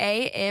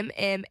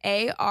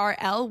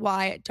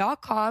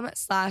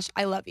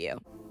grammarly.com/ILoveYou.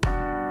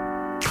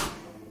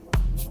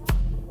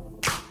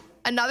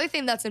 Another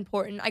thing that's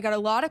important, I got a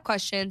lot of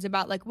questions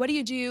about like, what do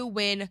you do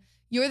when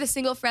you're the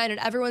single friend and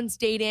everyone's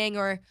dating,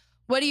 or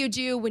what do you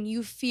do when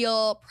you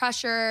feel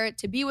pressure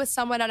to be with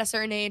someone at a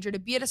certain age or to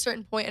be at a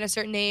certain point at a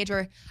certain age,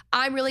 or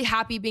I'm really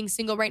happy being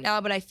single right now,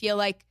 but I feel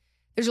like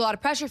there's a lot of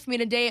pressure for me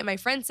to date and my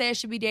friends say I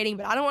should be dating,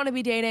 but I don't want to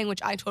be dating,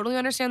 which I totally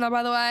understand that,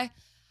 by the way.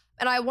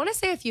 And I want to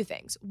say a few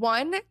things.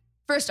 One,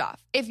 first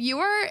off, if you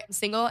are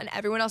single and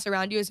everyone else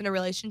around you is in a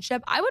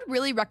relationship, I would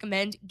really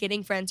recommend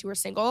getting friends who are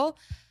single,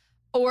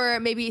 or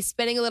maybe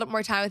spending a little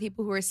more time with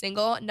people who are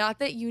single. Not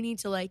that you need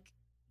to like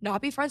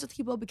not be friends with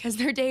people because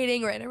they're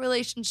dating or in a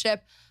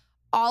relationship.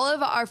 All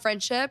of our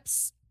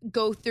friendships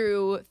go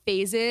through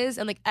phases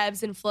and like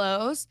ebbs and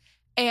flows,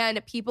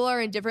 and people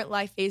are in different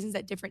life phases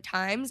at different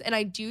times. And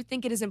I do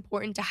think it is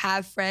important to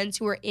have friends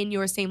who are in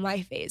your same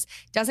life phase.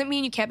 Doesn't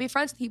mean you can't be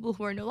friends with people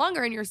who are no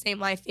longer in your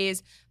same life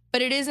phase,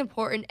 but it is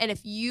important. And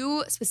if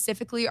you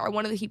specifically are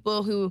one of the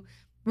people who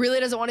really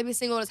doesn't want to be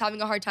single and is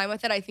having a hard time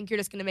with it, I think you're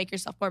just going to make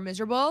yourself more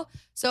miserable.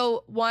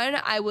 So one,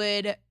 I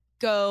would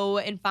go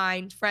and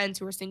find friends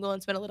who are single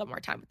and spend a little more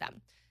time with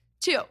them.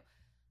 Two,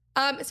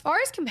 as far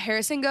as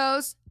comparison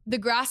goes, the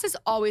grass is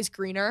always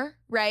greener,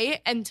 right?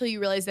 Until you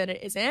realize that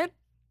it isn't.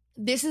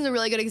 This is a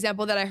really good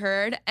example that I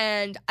heard.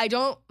 And I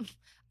don't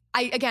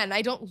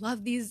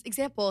love these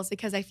examples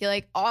because I feel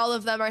like all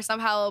of them are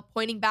somehow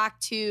pointing back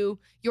to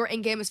your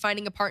end game is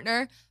finding a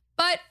partner.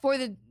 But for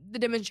the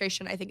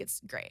demonstration, I think it's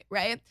great,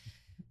 right?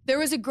 There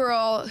was a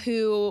girl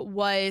who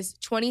was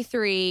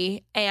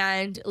 23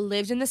 and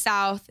lived in the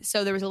South.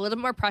 So there was a little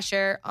bit more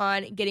pressure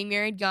on getting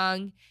married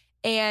young.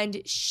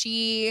 And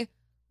she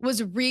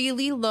was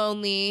really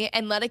lonely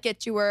and let it get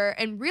to her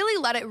and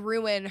really let it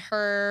ruin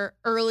her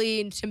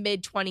early to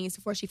mid 20s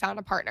before she found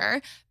a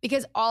partner,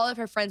 because all of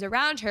her friends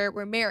around her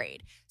were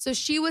married. So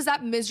she was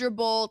that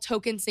miserable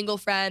token single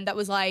friend that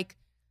was like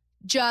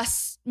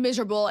just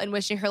miserable and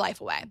wishing her life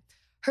away.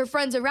 Her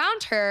friends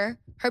around her,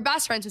 her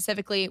best friend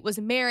specifically, was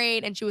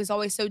married, and she was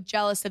always so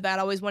jealous of that,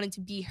 always wanted to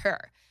be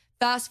her.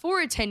 Fast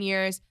forward 10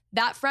 years,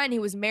 that friend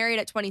who was married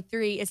at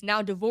 23 is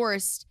now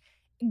divorced,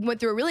 went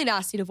through a really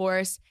nasty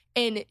divorce,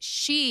 and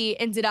she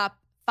ended up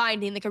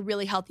finding like a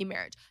really healthy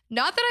marriage.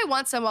 Not that I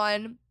want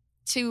someone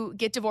to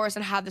get divorced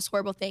and have this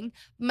horrible thing.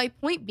 My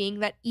point being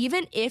that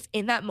even if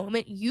in that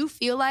moment you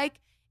feel like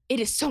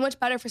it is so much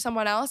better for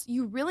someone else,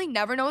 you really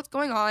never know what's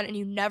going on and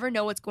you never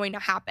know what's going to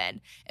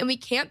happen. And we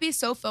can't be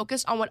so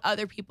focused on what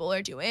other people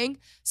are doing.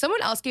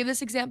 Someone else gave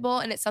this example,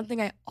 and it's something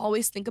I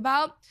always think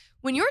about.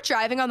 When you're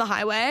driving on the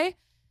highway,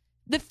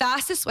 the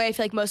fastest way, I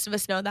feel like most of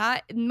us know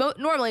that,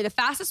 normally the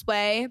fastest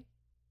way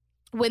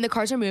when the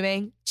cars are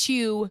moving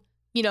to,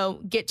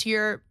 get to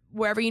your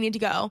wherever you need to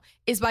go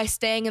is by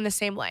staying in the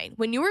same lane.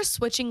 When you are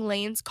switching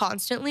lanes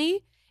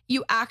constantly,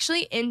 you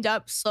actually end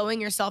up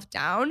slowing yourself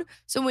down.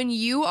 So when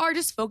you are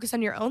just focused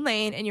on your own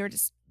lane and you're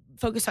just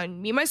focused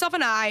on me, myself,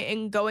 and I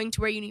and going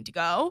to where you need to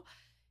go,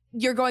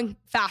 you're going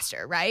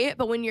faster, right?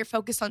 But when you're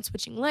focused on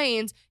switching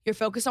lanes, you're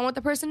focused on what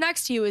the person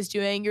next to you is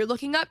doing. You're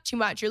looking up too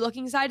much. You're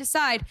looking side to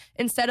side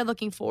instead of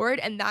looking forward,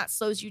 and that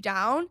slows you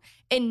down,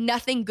 and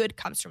nothing good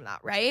comes from that,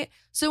 right?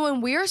 So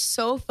when we're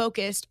so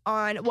focused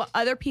on what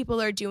other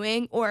people are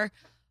doing or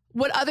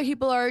what other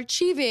people are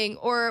achieving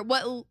or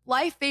what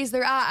life phase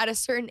they're at a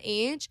certain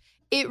age,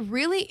 it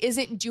really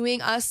isn't doing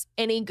us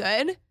any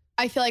good.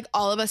 I feel like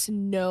all of us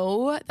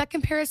know that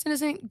comparison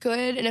isn't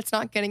good and it's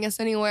not getting us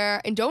anywhere.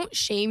 And don't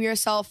shame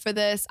yourself for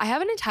this. I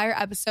have an entire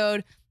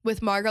episode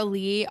with Margot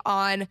Lee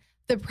on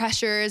the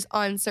pressures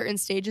on certain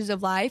stages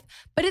of life.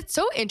 But it's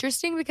so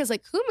interesting because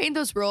like, who made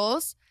those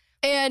rules?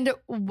 And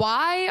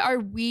why are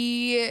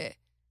we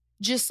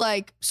just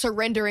like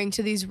surrendering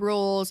to these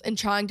rules and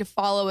trying to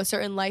follow a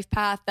certain life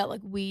path that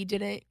like we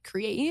didn't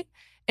create?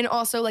 And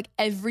also, like,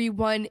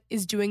 everyone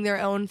is doing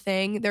their own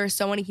thing. There are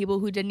so many people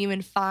who didn't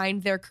even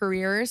find their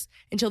careers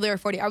until they were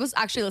 40. I was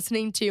actually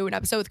listening to an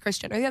episode with Kris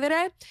Jenner the other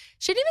day.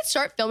 She didn't even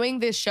start filming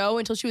this show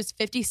until she was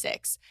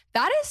 56.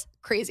 That is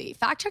crazy.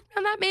 Fact check me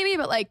on that maybe,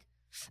 but like,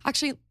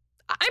 actually,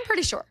 I'm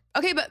pretty sure.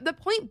 Okay, but the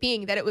point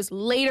being that it was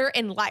later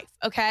in life,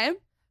 okay?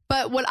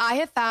 But what I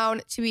have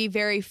found to be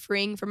very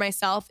freeing for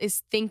myself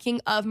is thinking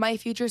of my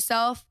future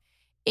self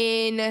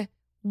in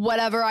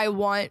whatever I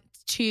want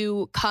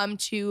to come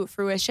to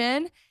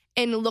fruition.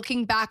 And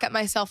looking back at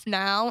myself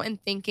now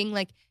and thinking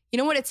like, you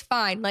know what, it's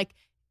fine. Like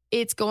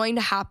it's going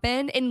to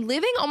happen, and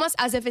living almost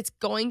as if it's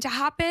going to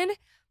happen,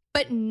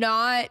 but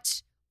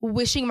not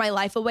wishing my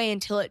life away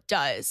until it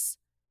does.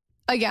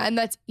 Again,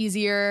 that's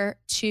easier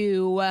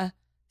to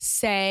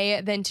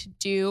say than to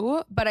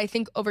do, but I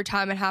think over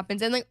time it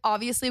happens. And like,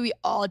 obviously we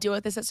all deal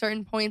with this at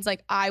certain points.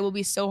 Like I will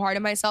be so hard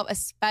on myself,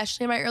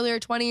 especially in my earlier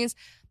 20s.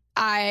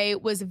 I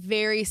was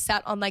very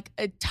set on like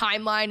a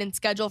timeline and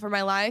schedule for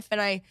my life.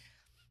 And I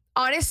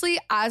honestly,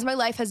 as my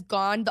life has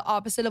gone the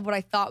opposite of what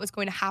I thought was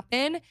going to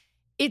happen,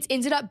 it's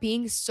ended up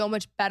being so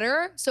much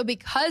better. So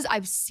because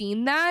I've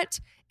seen that,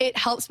 it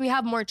helps me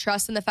have more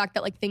trust in the fact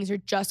that like things are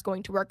just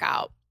going to work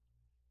out.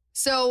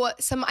 So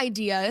some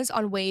ideas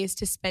on ways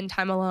to spend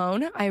time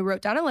alone. I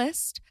wrote down a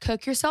list.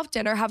 Cook yourself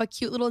dinner, have a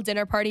cute little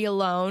dinner party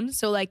alone.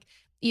 So like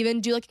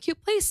even do like a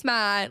cute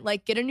placemat,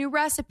 like get a new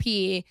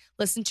recipe,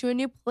 listen to a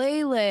new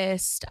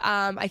playlist.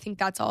 I think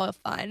that's all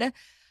fun.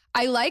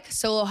 I like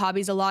solo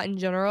hobbies a lot in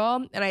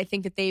general, and I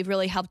think that they've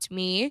really helped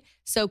me.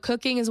 So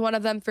cooking is one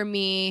of them for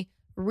me.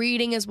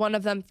 Reading is one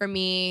of them for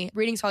me.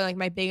 Reading's probably like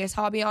my biggest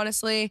hobby,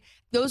 honestly.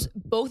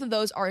 Both of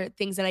those are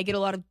things that I get a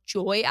lot of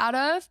joy out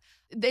of.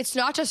 It's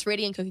not just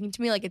reading and cooking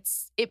to me. Like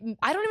I don't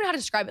even know how to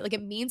describe it. Like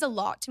it means a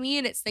lot to me,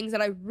 and it's things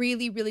that I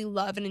really, really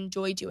love and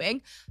enjoy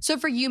doing. So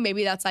for you,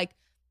 maybe that's like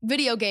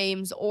video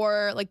games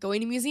or like going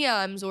to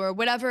museums or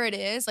whatever it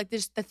is. Like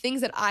there's the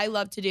things that I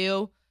love to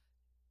do.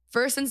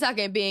 First and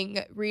second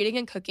being reading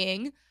and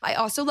cooking. I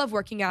also love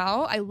working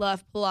out. I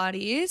love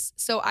Pilates.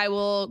 So I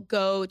will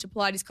go to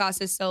Pilates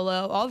classes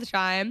solo all the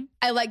time.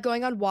 I like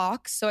going on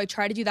walks. So I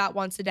try to do that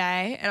once a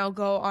day, and I'll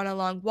go on a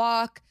long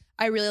walk.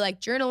 I really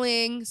like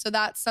journaling. So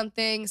that's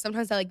something.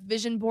 Sometimes I like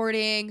vision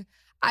boarding.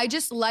 I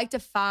just like to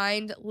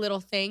find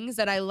little things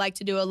that I like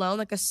to do alone,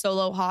 like a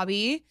solo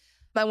hobby.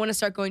 I want to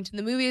start going to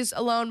the movies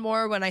alone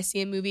more when I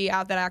see a movie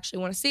out that I actually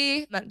want to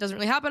see. That doesn't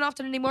really happen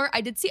often anymore.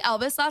 I did see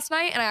Elvis last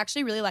night, and I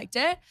actually really liked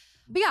it.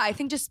 But yeah, I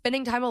think just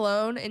spending time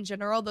alone in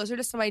general, those are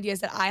just some ideas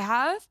that I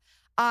have.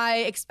 I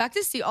expect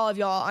to see all of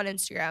y'all on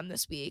Instagram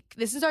this week.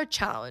 This is our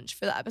challenge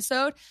for the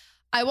episode.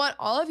 I want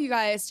all of you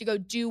guys to go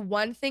do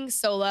one thing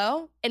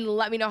solo and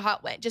let me know how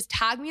it went. Just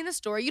tag me in the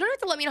story. You don't have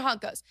to let me know how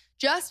it goes.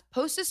 Just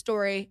post a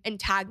story and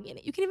tag me in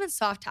it. You can even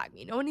soft tag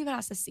me. No one even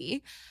has to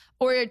see.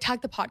 Or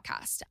tag the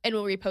podcast and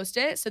we'll repost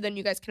it. So then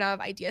you guys can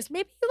have ideas.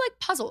 Maybe you like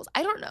puzzles.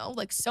 I don't know,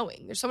 like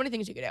sewing. There's so many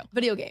things you could do.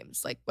 Video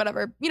games, like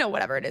whatever,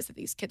 whatever it is that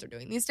these kids are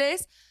doing these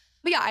days.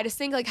 But yeah, I just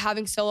think like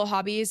having solo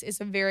hobbies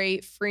is a very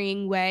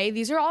freeing way.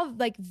 These are all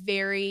like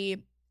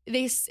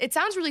it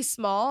sounds really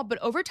small, but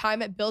over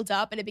time it builds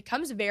up and it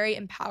becomes very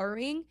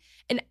empowering.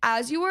 And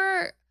as you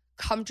are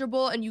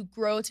comfortable and you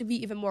grow to be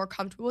even more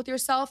comfortable with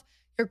yourself,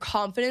 your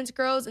confidence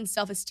grows and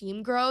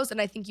self-esteem grows. And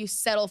I think you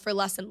settle for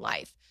less in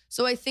life.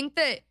 So I think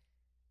that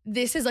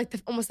this is like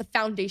almost the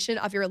foundation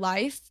of your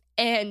life,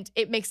 and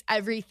it makes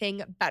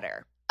everything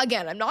better.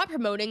 Again, I'm not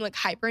promoting like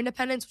hyper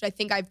independence, which I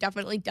think I've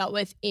definitely dealt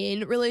with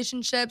in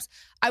relationships.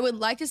 I would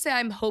like to say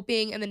I'm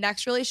hoping in the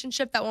next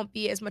relationship that won't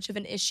be as much of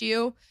an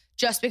issue,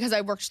 just because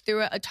I worked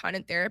through it a ton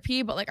in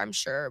therapy. But like, I'm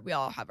sure we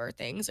all have our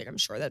things. Like, I'm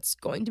sure that's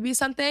going to be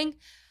something.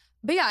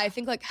 But yeah, I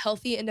think like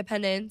healthy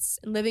independence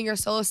and living your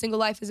solo single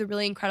life is a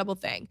really incredible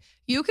thing.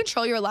 You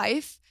control your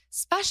life,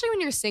 especially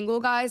when you're single,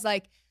 guys.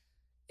 Like,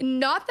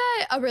 not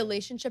that a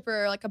relationship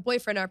or like a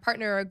boyfriend or a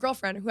partner or a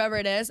girlfriend or whoever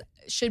it is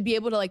should be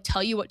able to like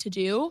tell you what to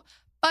do.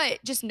 But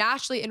just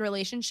naturally in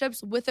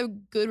relationships, with a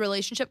good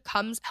relationship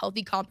comes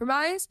healthy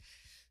compromise.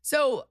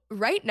 So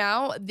right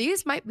now,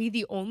 these might be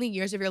the only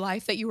years of your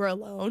life that you are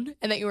alone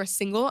and that you are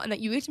single and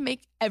that you get to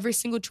make every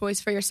single choice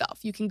for yourself.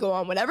 You can go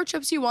on whatever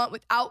trips you want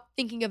without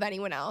thinking of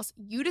anyone else.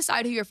 You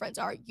decide who your friends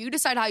are. You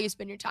decide how you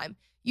spend your time.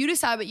 You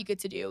decide what you get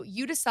to do.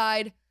 You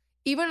decide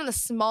even on the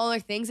smaller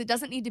things. It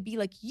doesn't need to be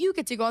like you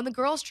get to go on the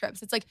girls'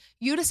 trips. It's like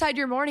you decide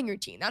your morning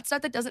routine. That's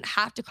stuff that doesn't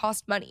have to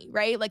cost money,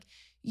 right? Like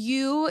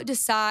you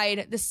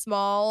decide the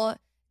small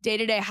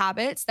day-to-day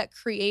habits that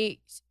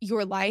create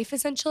your life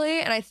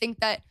essentially. And I think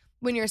that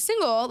when you're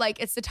single,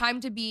 like it's the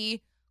time to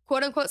be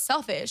quote unquote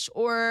selfish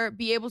or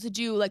be able to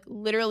do like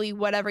literally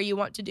whatever you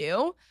want to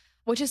do,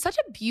 which is such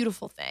a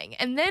beautiful thing.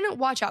 And then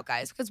watch out,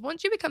 guys, because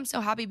once you become so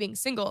happy being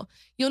single,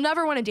 you'll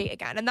never want to date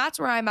again. And that's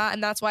where I'm at.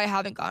 And that's why I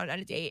haven't gone on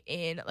a date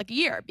in like a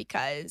year,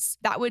 because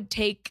that would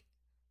take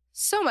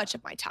so much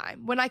of my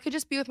time when I could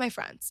just be with my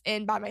friends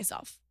and by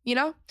myself,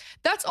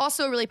 That's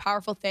also a really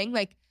powerful thing.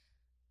 Like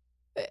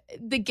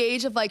the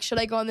gauge of like, should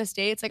I go on this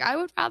date? It's like, I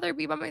would rather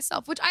be by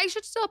myself, which I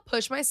should still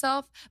push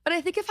myself. But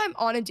I think if I'm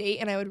on a date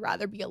and I would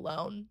rather be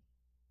alone,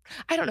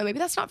 I don't know, maybe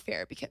that's not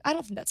fair, because I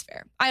don't think that's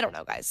fair. I don't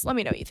know, guys. Let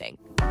me know what you think.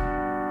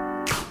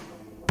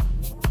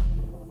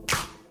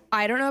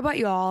 I don't know about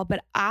y'all,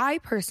 but I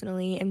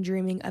personally am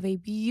dreaming of a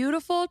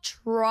beautiful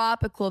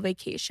tropical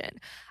vacation.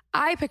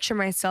 I picture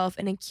myself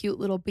in a cute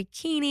little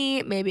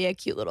bikini, maybe a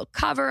cute little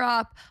cover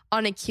up,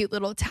 on a cute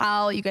little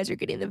towel. You guys are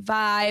getting the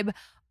vibe,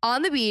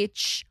 on the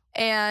beach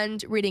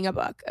and reading a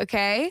book,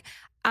 okay?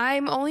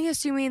 I'm only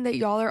assuming that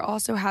y'all are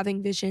also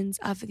having visions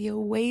of the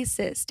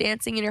oasis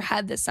dancing in your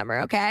head this summer,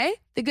 okay?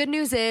 The good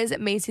news is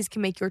Macy's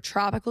can make your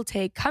tropical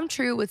take come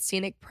true with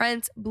scenic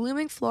prints,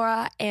 blooming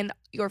flora, and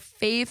your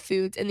fave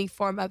foods in the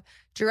form of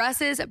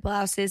dresses,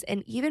 blouses,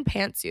 and even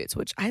pantsuits,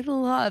 which I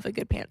love a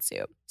good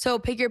pantsuit. So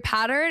pick your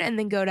pattern and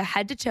then go to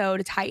head to toe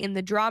to tighten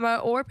the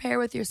drama or pair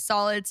with your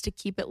solids to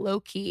keep it low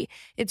key.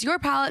 It's your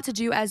palette to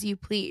do as you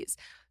please.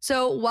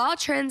 So while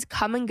trends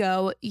come and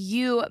go,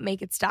 you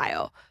make it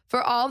style.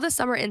 For all the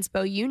summer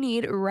inspo you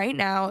need right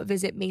now,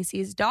 visit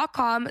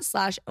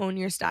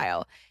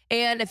Macys.com/ownyourstyle.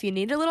 And if you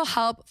need a little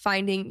help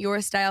finding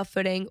your style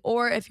footing,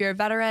 or if you're a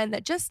veteran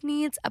that just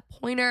needs a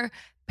pointer,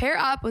 pair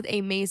up with a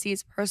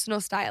Macy's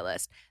personal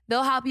stylist.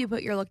 They'll help you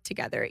put your look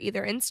together,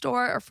 either in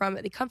store or from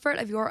the comfort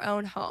of your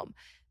own home.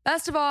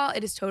 Best of all,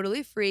 it is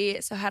totally free,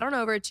 so head on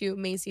over to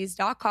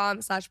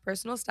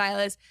Macys.com/personal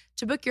stylist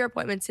to book your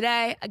appointment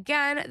today.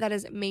 Again, that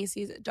is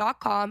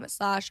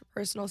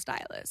Macys.com/personal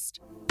stylist.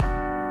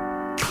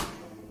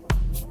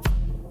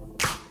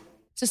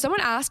 So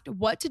someone asked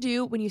what to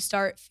do when you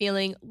start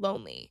feeling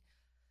lonely.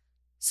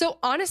 So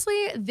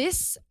honestly,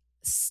 this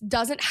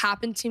doesn't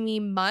happen to me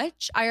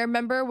much. I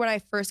remember when I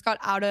first got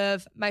out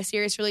of my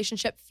serious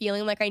relationship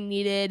feeling like I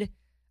needed,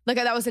 like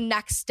that was the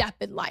next step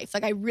in life.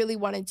 Like I really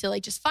wanted to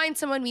like just find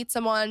someone, meet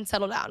someone,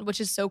 settle down,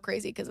 which is so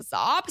crazy because it's the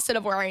opposite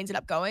of where I ended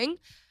up going.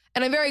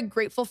 And I'm very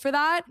grateful for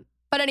that.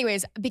 But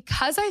anyways,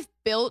 because I've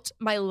built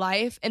my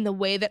life in the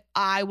way that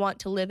I want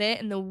to live it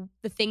and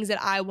the things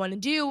that I want to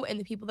do and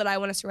the people that I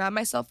want to surround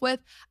myself with,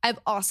 I've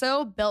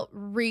also built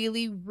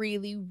really,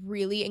 really,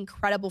 really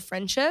incredible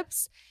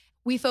friendships.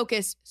 We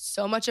focus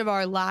so much of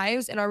our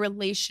lives and our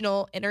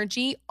relational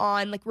energy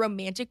on like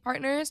romantic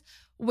partners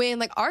when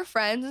like our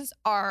friends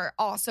are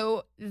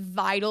also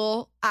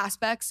vital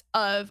aspects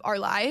of our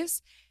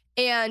lives.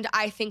 And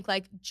I think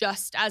like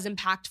just as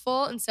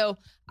impactful. And so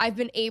I've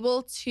been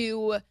able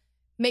to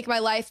make my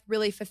life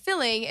really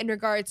fulfilling in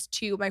regards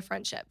to my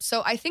friendships.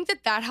 So I think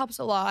that helps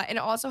a lot. And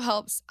it also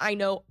helps, I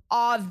know,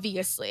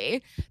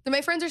 obviously, that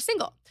my friends are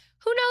single.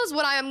 Who knows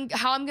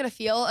how I'm going to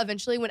feel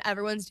eventually when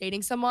everyone's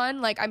dating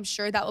someone. Like, I'm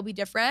sure that will be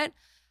different.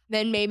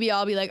 Then maybe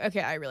I'll be like, okay,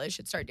 I really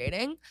should start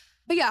dating.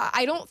 But yeah,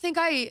 I don't think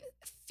I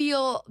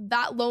feel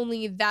that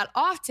lonely that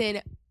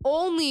often,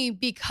 only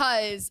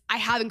because I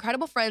have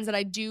incredible friends that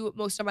I do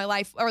most of my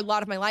life or a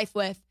lot of my life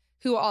with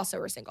who also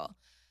are single.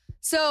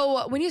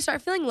 So when you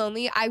start feeling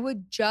lonely,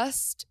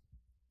 there's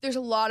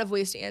a lot of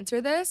ways to answer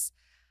this.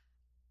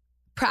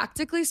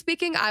 Practically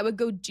speaking, I would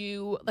go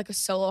do like a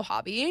solo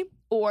hobby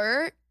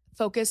or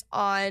focus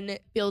on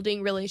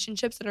building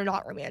relationships that are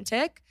not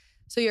romantic.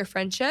 So your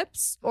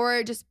friendships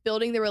or just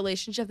building the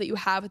relationship that you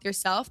have with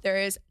yourself. There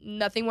is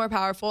nothing more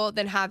powerful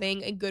than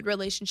having a good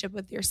relationship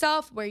with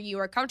yourself where you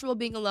are comfortable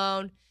being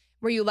alone,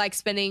 where you like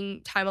spending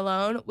time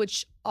alone,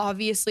 which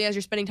obviously as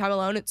you're spending time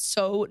alone, it's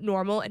so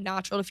normal and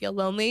natural to feel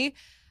lonely.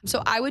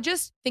 So I would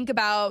just think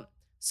about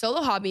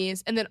solo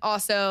hobbies and then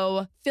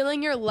also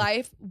filling your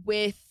life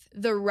with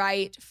the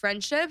right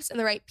friendships and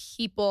the right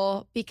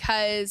people,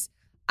 because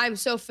I'm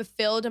so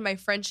fulfilled in my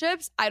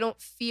friendships. I don't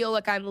feel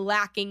like I'm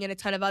lacking in a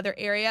ton of other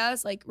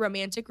areas like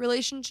romantic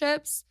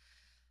relationships.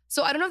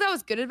 So I don't know if that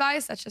was good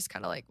advice. That's just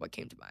kind of like what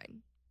came to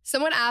mind.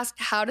 Someone asked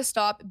how to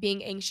stop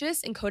being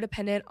anxious and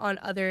codependent on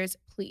others,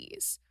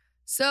 please.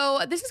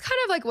 So this is kind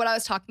of like what I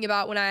was talking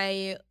about when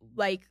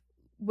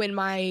one of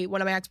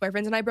my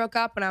ex-boyfriends and I broke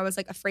up, when I was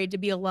like afraid to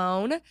be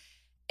alone.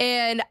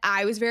 And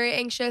I was very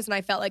anxious and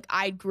I felt like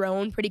I'd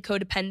grown pretty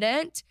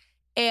codependent.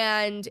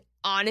 And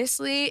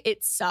honestly,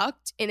 it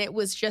sucked. And it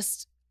was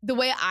just, the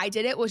way I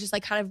did it was just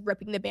like kind of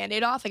ripping the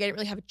Band-Aid off. Like I didn't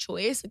really have a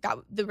choice. Like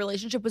the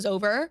relationship was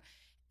over.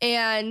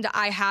 And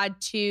I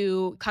had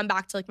to come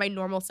back to like my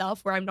normal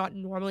self where I'm not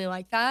normally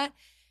like that.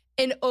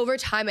 And over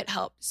time, it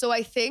helped. So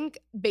I think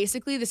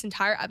basically this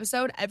entire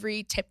episode,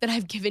 every tip that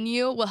I've given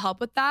you will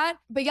help with that.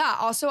 But yeah,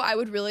 also I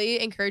would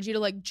really encourage you to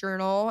like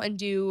journal and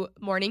do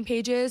morning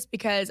pages,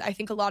 because I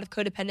think a lot of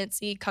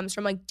codependency comes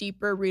from like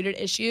deeper rooted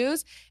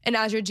issues. And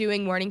as you're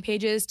doing morning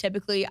pages,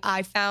 typically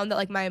I found that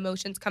like my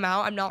emotions come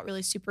out. I'm not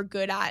really super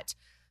good at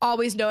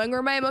always knowing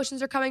where my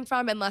emotions are coming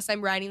from unless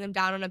I'm writing them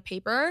down on a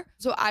paper.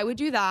 So I would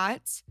do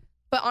that.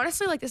 But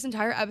honestly, like this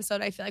entire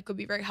episode, I feel like would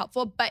be very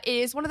helpful. But it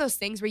is one of those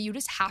things where you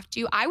just have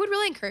to, I would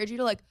really encourage you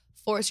to like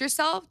force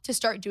yourself to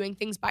start doing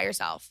things by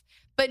yourself,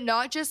 but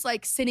not just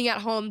like sitting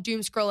at home,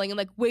 doom scrolling and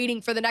like waiting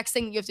for the next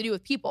thing that you have to do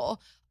with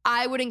people.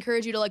 I would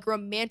encourage you to like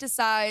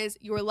romanticize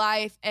your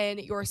life and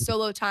your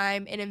solo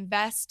time and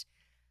invest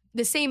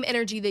the same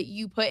energy that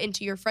you put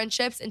into your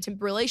friendships, into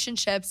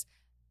relationships,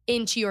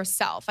 into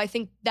yourself. I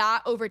think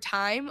that over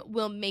time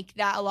will make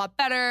that a lot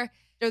better.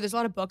 There's a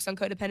lot of books on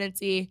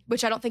codependency,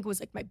 which I don't think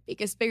was like my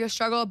biggest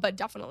struggle, but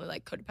definitely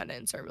like codependent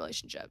in certain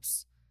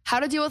relationships.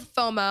 How to deal with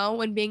FOMO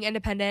when being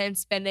independent and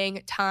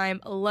spending time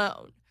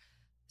alone.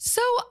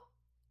 So,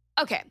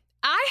 okay,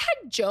 I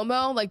had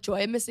JOMO, like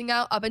joy of missing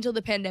out, up until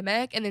the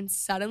pandemic. And then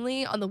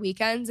suddenly on the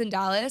weekends in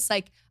Dallas,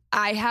 like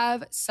I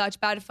have such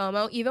bad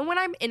FOMO. Even when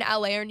I'm in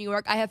LA or New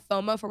York, I have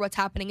FOMO for what's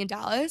happening in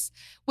Dallas,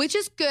 which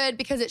is good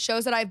because it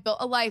shows that I've built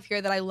a life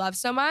here that I love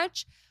so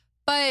much.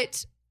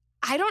 But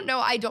I don't know.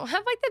 I don't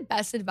have like the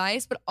best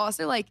advice, but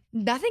also like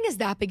nothing is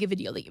that big of a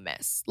deal that you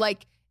miss.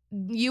 Like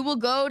you will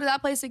go to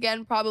that place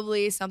again,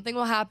 probably something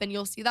will happen.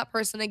 You'll see that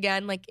person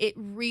again. Like it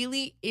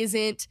really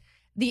isn't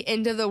the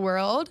end of the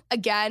world.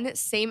 Again,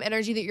 same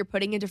energy that you're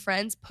putting into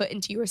friends, put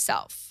into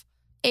yourself.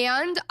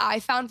 And I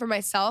found for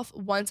myself,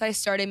 once I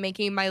started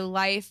making my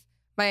life,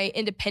 my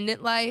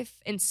independent life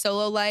and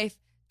solo life,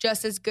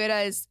 just as good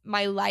as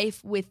my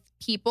life with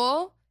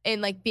people and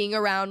like being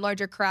around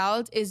larger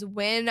crowds, is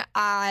when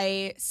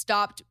I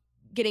stopped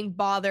getting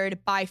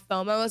bothered by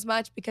FOMO as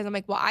much, because I'm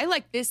like, well, I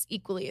like this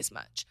equally as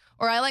much,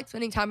 or I like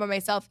spending time by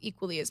myself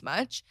equally as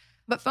much.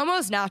 But FOMO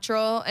is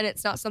natural, and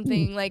it's not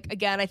something like,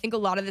 again, I think a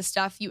lot of this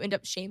stuff you end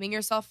up shaming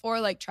yourself for,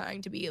 like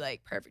trying to be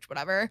like perfect,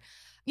 whatever.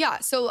 Yeah.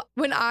 So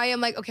when I am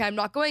like, okay, I'm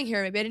not going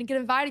here, maybe I didn't get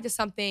invited to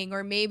something,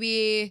 or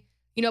maybe,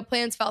 you know,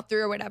 plans fell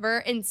through or whatever,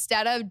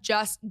 instead of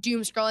just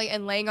doom scrolling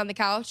and laying on the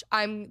couch,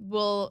 I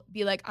will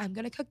be like, I'm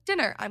going to cook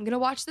dinner. I'm going to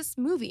watch this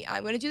movie.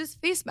 I'm going to do this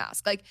face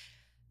mask. Like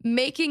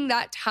making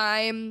that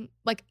time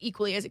like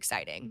equally as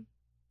exciting.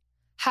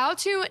 How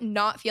to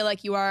not feel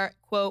like you are,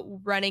 quote,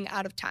 running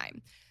out of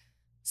time.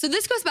 So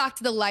this goes back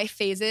to the life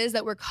phases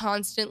that we're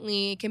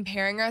constantly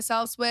comparing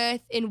ourselves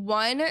with. In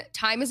one,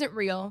 time isn't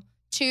real.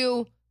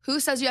 Two, who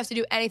says you have to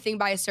do anything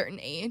by a certain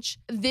age?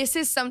 This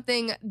is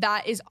something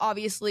that is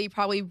obviously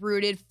probably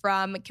rooted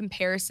from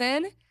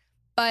comparison,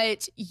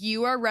 but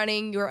you are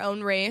running your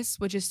own race,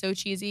 which is so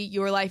cheesy.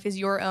 Your life is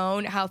your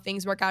own. How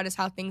things work out is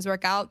how things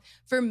work out.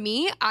 For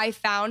me, I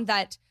found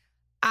that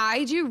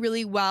I do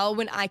really well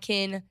when I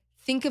can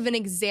think of an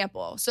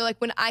example. So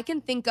like when I can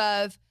think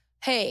of,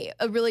 hey,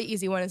 a really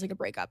easy one is like a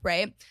breakup,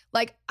 right?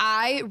 Like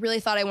I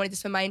really thought I wanted to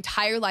spend my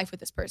entire life with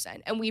this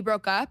person, and we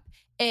broke up,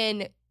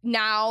 and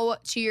now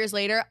 2 years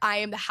later, I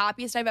am the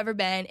happiest I've ever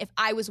been. If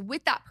I was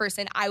with that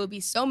person, I would be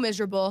so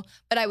miserable,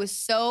 but I was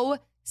so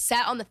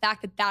set on the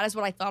fact that that is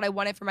what I thought I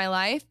wanted for my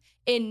life.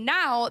 And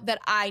now that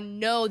I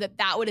know that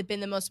that would have been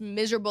the most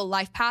miserable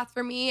life path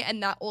for me,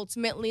 and that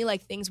ultimately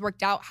like things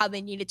worked out how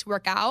they needed to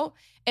work out,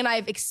 and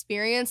I've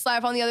experienced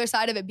life on the other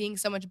side of it being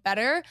so much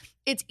better,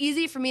 it's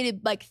easy for me to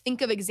like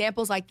think of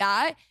examples like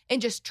that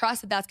and just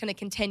trust that that's going to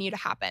continue to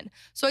happen.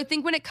 So I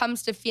think when it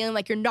comes to feeling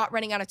like you're not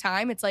running out of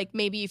time, it's like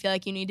maybe you feel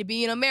like you need to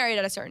be, you know, married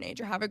at a certain age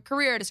or have a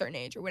career at a certain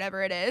age or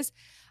whatever it is.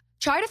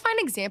 Try to find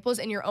examples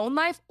in your own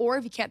life, or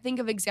if you can't think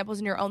of examples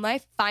in your own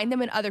life, find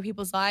them in other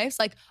people's lives.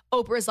 Like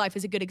Oprah's life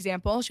is a good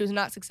example. She was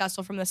not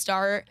successful from the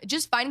start.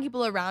 Just finding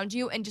people around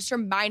you and just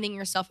reminding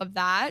yourself of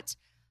that.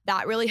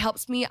 That really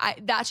helps me.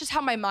 That's just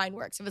how my mind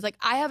works. If it's like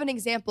I have an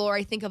example, or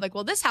I think of like,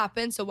 well, this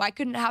happened, so why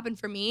couldn't it happen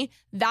for me?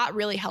 That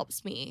really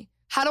helps me.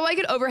 How do I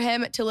get over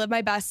him to live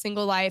my best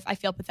single life? I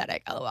feel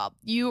pathetic. LOL.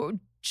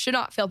 You should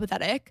not feel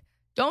pathetic.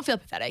 Don't feel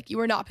pathetic. You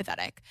are not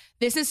pathetic.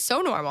 This is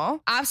so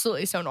normal.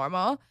 Absolutely so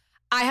normal.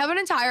 I have an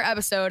entire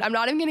episode. I'm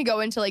not even going to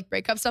go into like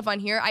breakup stuff on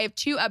here. I have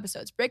 2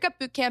 episodes, Breakup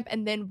Bootcamp,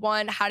 and then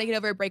one, How to Get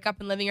Over a Breakup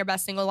and Living Your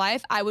Best Single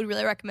Life. I would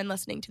really recommend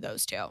listening to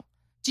those 2.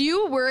 Do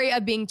you worry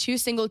of being too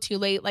single too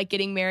late, like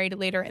getting married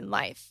later in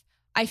life?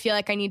 I feel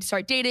like I need to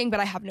start dating, but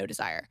I have no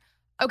desire.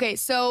 Okay,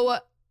 so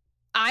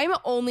I'm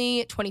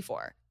only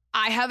 24.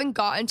 I haven't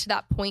gotten to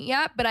that point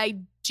yet, but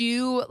I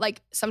do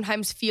like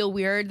sometimes feel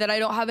weird that I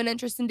don't have an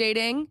interest in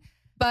dating,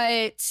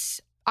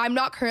 but I'm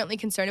not currently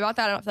concerned about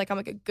that. I don't feel like I'm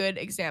like a good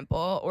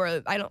example,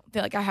 or I don't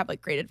feel like I have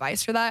like great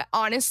advice for that.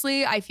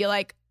 Honestly, I feel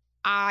like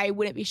I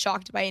wouldn't be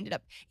shocked if I ended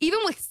up, even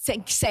with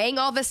saying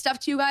all this stuff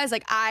to you guys,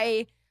 like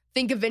I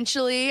think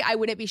eventually I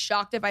wouldn't be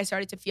shocked if I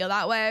started to feel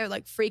that way or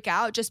like freak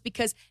out, just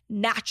because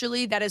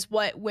naturally that is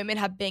what women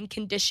have been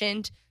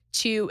conditioned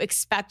to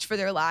expect for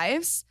their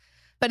lives.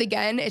 But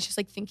again, it's just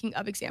like thinking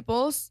of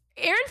examples.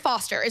 Erin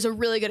Foster is a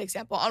really good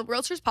example. On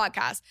Realtors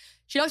podcast,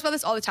 she talks about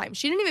this all the time.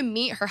 She didn't even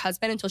meet her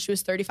husband until she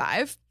was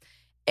 35.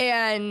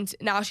 And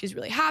now she's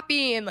really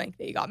happy, and like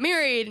they got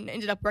married and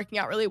ended up working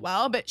out really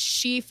well. But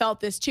she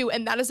felt this too.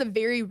 And that is a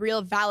very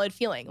real, valid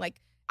feeling.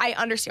 Like I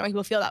understand why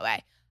people feel that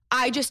way.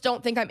 I just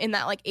don't think I'm in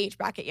that like age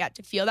bracket yet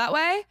to feel that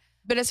way.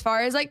 But as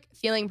far as like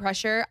feeling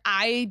pressure,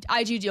 I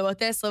do deal with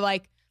this. So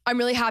like, I'm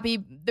really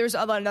happy. There's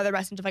another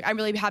message of like, I'm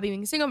really happy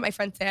being single. My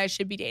friends say I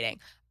should be dating.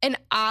 And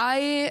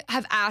I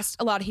have asked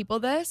a lot of people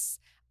this.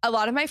 A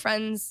lot of my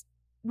friends,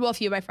 well, a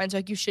few of my friends are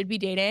like, you should be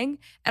dating.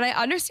 And I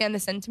understand the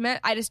sentiment.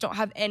 I just don't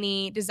have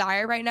any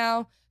desire right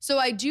now. So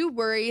I do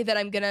worry that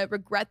I'm going to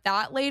regret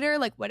that later.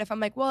 Like, what if I'm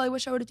like, well, I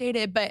wish I would have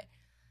dated, but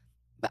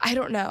I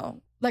don't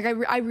know. Like,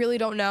 I really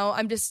don't know.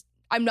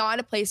 I'm not in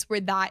a place where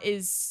that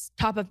is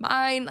top of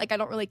mind. Like, I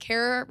don't really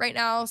care right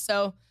now.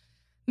 So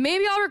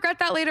maybe I'll regret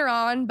that later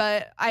on,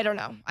 but I don't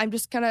know. I'm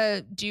just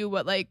gonna do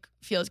what like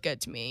feels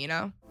good to me, you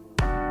know?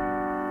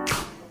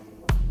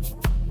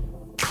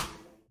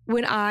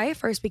 When I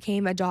first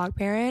became a dog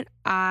parent,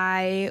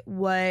 I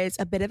was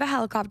a bit of a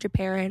helicopter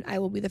parent. I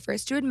will be the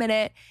first to admit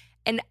it.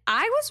 And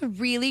I was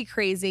really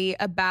crazy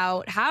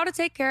about how to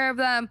take care of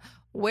them,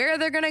 where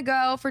they're going to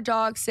go for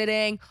dog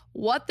sitting,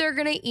 what they're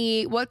going to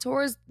eat, what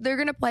tours they're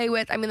going to play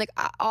with. I mean, like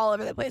all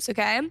over the place,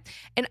 okay?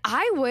 And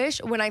I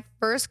wish when I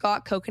first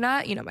got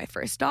Coconut, you know, my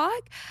first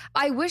dog,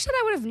 I wish that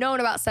I would have known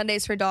about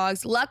Sundays for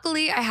Dogs.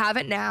 Luckily, I have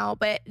it now,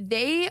 but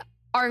they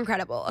are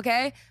incredible,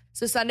 okay?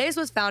 So Sundays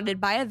was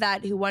founded by a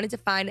vet who wanted to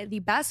find the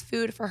best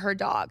food for her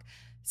dog.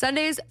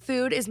 Sundays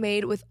food is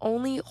made with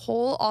only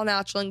whole,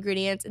 all-natural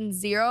ingredients and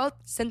zero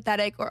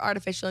synthetic or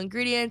artificial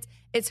ingredients.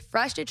 It's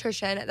fresh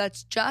nutrition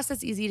that's just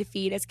as easy to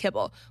feed as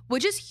kibble,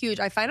 which is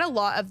huge. I find a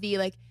lot of the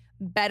like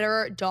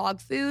better dog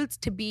foods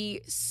to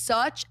be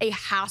such a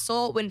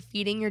hassle when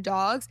feeding your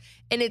dogs,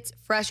 and it's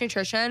fresh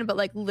nutrition, but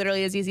like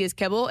literally as easy as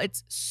kibble.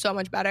 It's so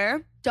much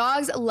better.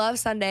 Dogs love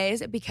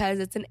Sundays because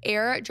it's an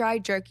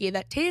air-dried jerky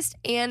that tastes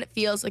and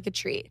feels like a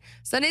treat.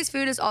 Sundays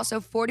food is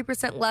also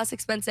 40% less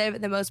expensive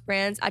than most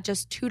brands at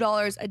just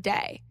 $2 a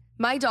day.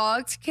 My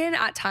dogs can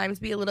at times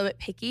be a little bit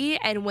picky,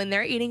 and when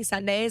they're eating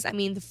Sundays, I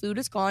mean, the food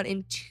is gone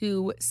in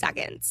 2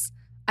 seconds.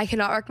 I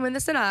cannot recommend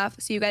this enough,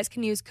 so you guys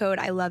can use code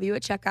I love you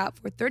at checkout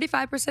for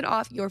 35%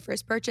 off your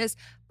first purchase,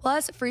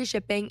 plus free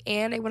shipping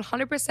and a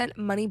 100%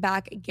 money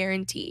back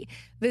guarantee.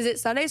 Visit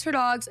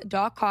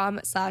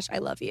sundaysfordogs.com/I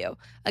love you.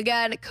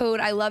 Again, code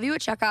I love you at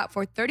checkout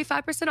for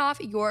 35% off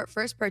your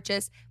first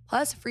purchase,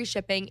 plus free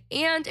shipping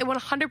and a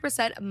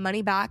 100%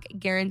 money back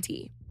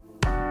guarantee.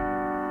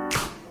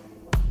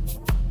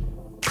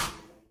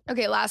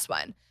 Okay, last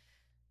one.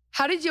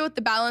 How to deal with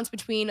the balance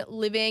between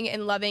living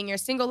and loving your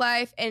single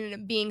life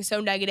and being so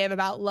negative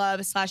about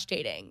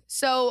love/dating.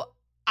 So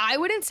I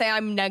wouldn't say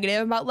I'm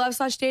negative about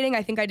love/dating.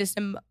 I think I just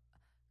am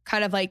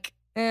kind of like,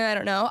 I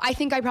don't know. I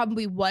think I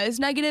probably was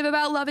negative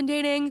about love and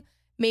dating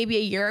maybe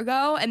a year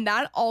ago. And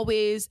that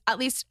always, at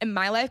least in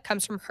my life,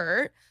 comes from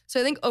hurt.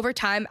 So I think over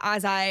time,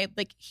 as I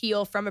like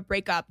heal from a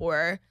breakup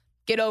or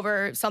get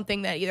over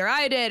something that either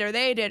I did or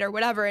they did or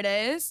whatever it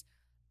is,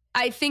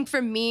 I think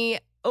for me,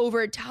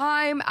 over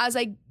time, as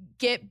I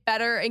get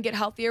better and get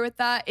healthier with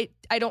that,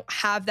 I don't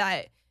have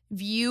that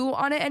view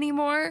on it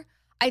anymore.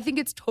 I think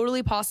it's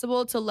totally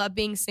possible to love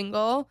being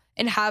single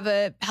and have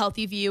a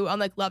healthy view on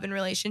like love and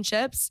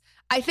relationships.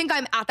 I think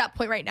I'm at that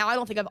point right now. I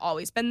don't think I've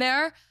always been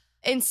there.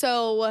 And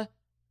so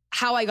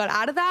how I got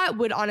out of that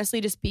would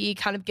honestly just be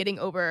kind of getting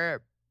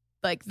over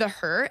like the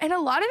hurt. And a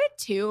lot of it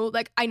too,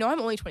 like I know I'm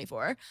only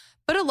 24,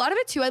 but a lot of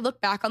it too, I look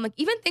back on like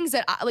even things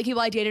that like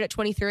people I dated at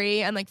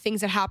 23 and like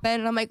things that happened.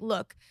 And I'm like,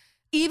 look,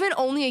 even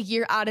only a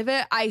year out of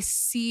it, I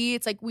see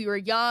it's like we were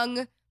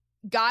young.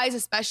 Guys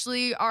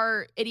especially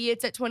are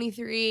idiots at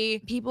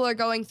 23. People are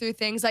going through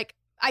things. Like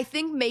I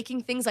think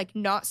making things like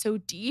not so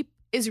deep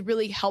is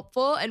really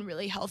helpful and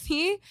really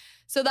healthy.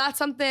 So that's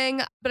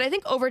something. But I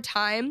think over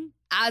time,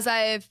 as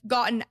I've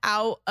gotten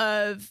out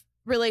of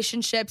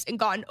relationships and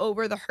gotten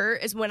over the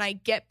hurt is when I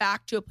get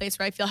back to a place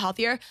where I feel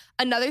healthier.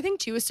 Another thing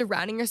too is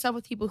surrounding yourself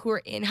with people who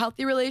are in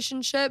healthy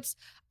relationships.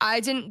 I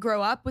didn't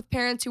grow up with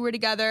parents who were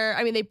together.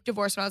 I mean, they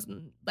divorced when I was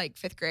in like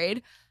 5th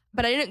grade,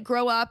 but I didn't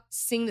grow up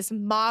seeing this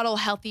model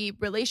healthy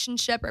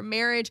relationship or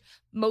marriage.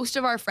 Most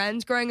of our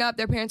friends growing up,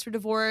 their parents were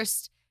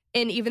divorced.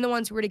 And even the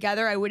ones who were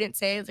together, I wouldn't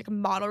say it's like a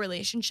model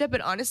relationship.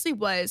 It honestly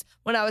was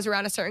when I was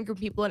around a certain group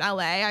of people in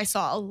LA, I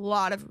saw a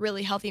lot of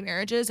really healthy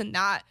marriages, and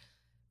that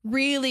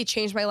really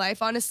changed my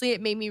life. Honestly, it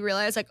made me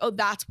realize like, oh,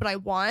 that's what I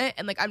want.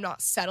 And like, I'm not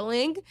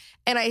settling.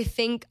 And I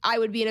think I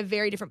would be in a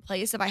very different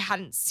place if I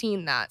hadn't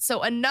seen that.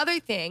 So another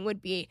thing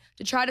would be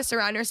to try to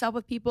surround yourself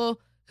with people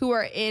who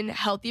are in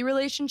healthy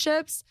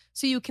relationships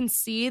so you can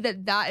see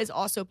that that is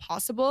also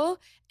possible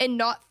and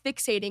not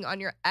fixating on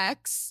your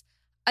ex.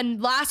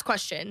 And last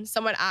question,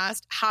 someone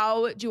asked,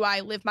 how do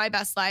I live my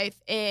best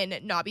life and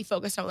not be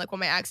focused on like what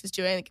my ex is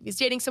doing? Like if he's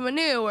dating someone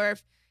new or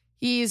if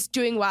he's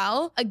doing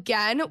well.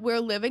 Again, we're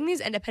living these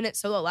independent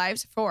solo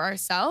lives for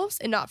ourselves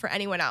and not for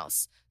anyone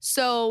else.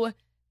 So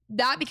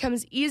that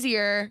becomes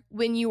easier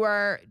when you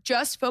are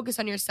just focused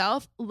on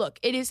yourself. Look,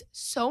 it is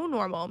so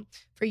normal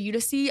for you to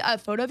see a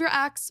photo of your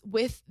ex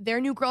with their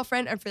new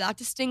girlfriend and for that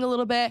to sting a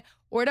little bit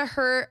or to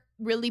hurt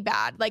really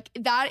bad. Like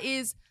that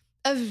is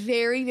a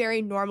very,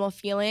 very normal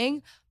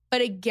feeling. But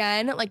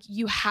again, like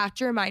you have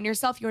to remind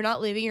yourself you're not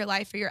living your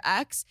life for your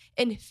ex.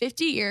 In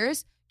 50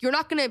 years, your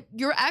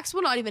ex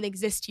will not even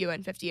exist to you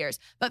in 50 years.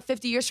 But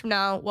 50 years from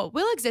now, what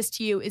will exist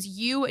to you is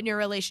you and your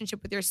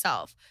relationship with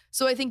yourself.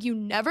 So I think you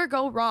never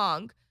go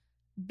wrong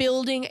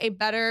building a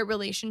better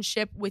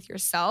relationship with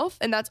yourself.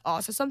 And that's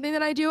also something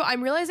that I do.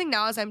 I'm realizing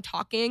now as I'm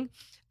talking,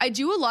 I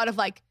do a lot of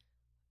like,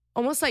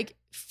 almost like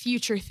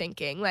future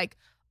thinking, like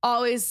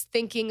always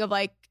thinking of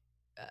like,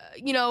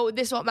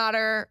 this won't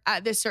matter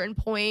at this certain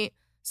point.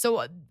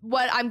 So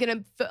what I'm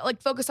going to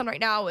focus on right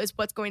now is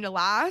what's going to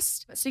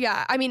last. So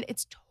yeah, I mean,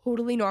 it's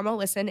totally normal.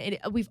 Listen,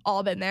 we've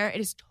all been there. It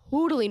is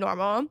totally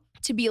normal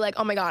to be like,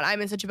 oh my God,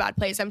 I'm in such a bad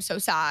place. I'm so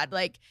sad.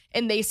 Like,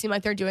 and they seem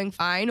like they're doing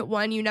fine.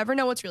 1, you never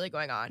know what's really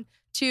going on.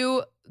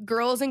 2,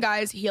 girls and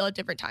guys heal at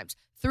different times.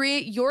 3,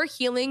 your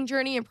healing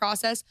journey and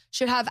process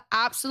should have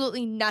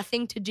absolutely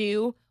nothing to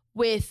do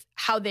with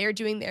how they're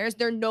doing theirs.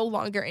 They're no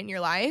longer in your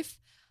life.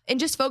 And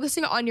just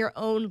focusing on your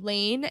own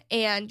lane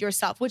and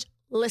yourself, which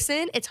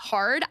listen, it's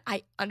hard.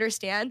 I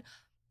understand,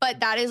 but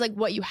that is like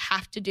what you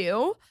have to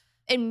do.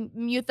 And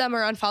mute them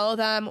or unfollow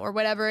them or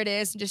whatever it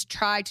is, and just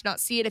try to not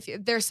see it.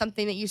 If there's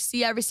something that you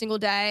see every single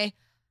day,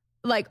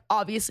 like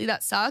obviously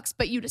that sucks,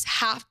 but you just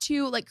have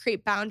to like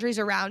create boundaries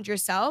around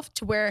yourself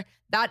to where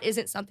that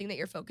isn't something that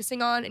you're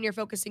focusing on and you're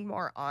focusing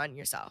more on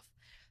yourself.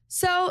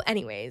 So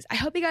anyways, I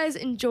hope you guys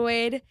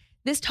enjoyed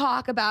this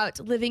talk about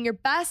living your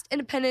best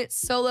independent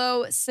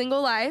solo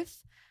single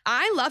life.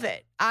 I love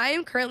it. I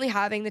am currently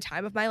having the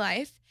time of my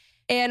life.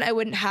 And I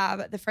wouldn't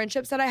have the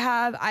friendships that I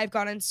have. I've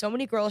gone on so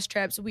many girls'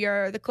 trips. We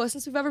are the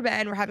closest we've ever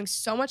been. We're having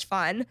so much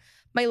fun.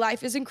 My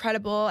life is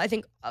incredible. I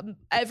think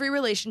every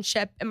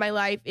relationship in my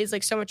life is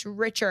like so much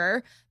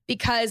richer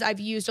because I've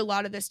used a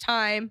lot of this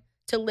time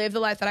to live the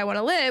life that I want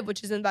to live,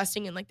 which is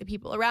investing in like the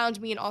people around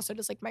me and also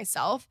just like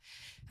myself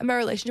and my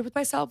relationship with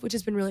myself, which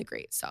has been really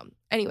great. So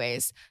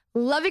anyways,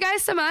 love you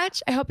guys so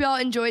much. I hope you all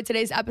enjoyed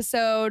today's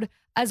episode.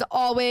 As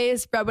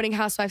always, Breadwinning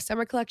Housewives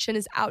Summer Collection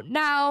is out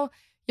now.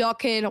 Y'all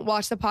can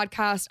watch the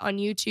podcast on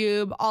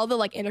YouTube, all the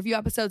like interview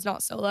episodes,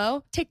 not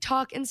solo,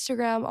 TikTok,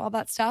 Instagram, all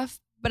that stuff.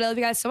 But I love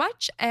you guys so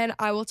much, and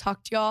I will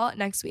talk to y'all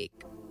next week.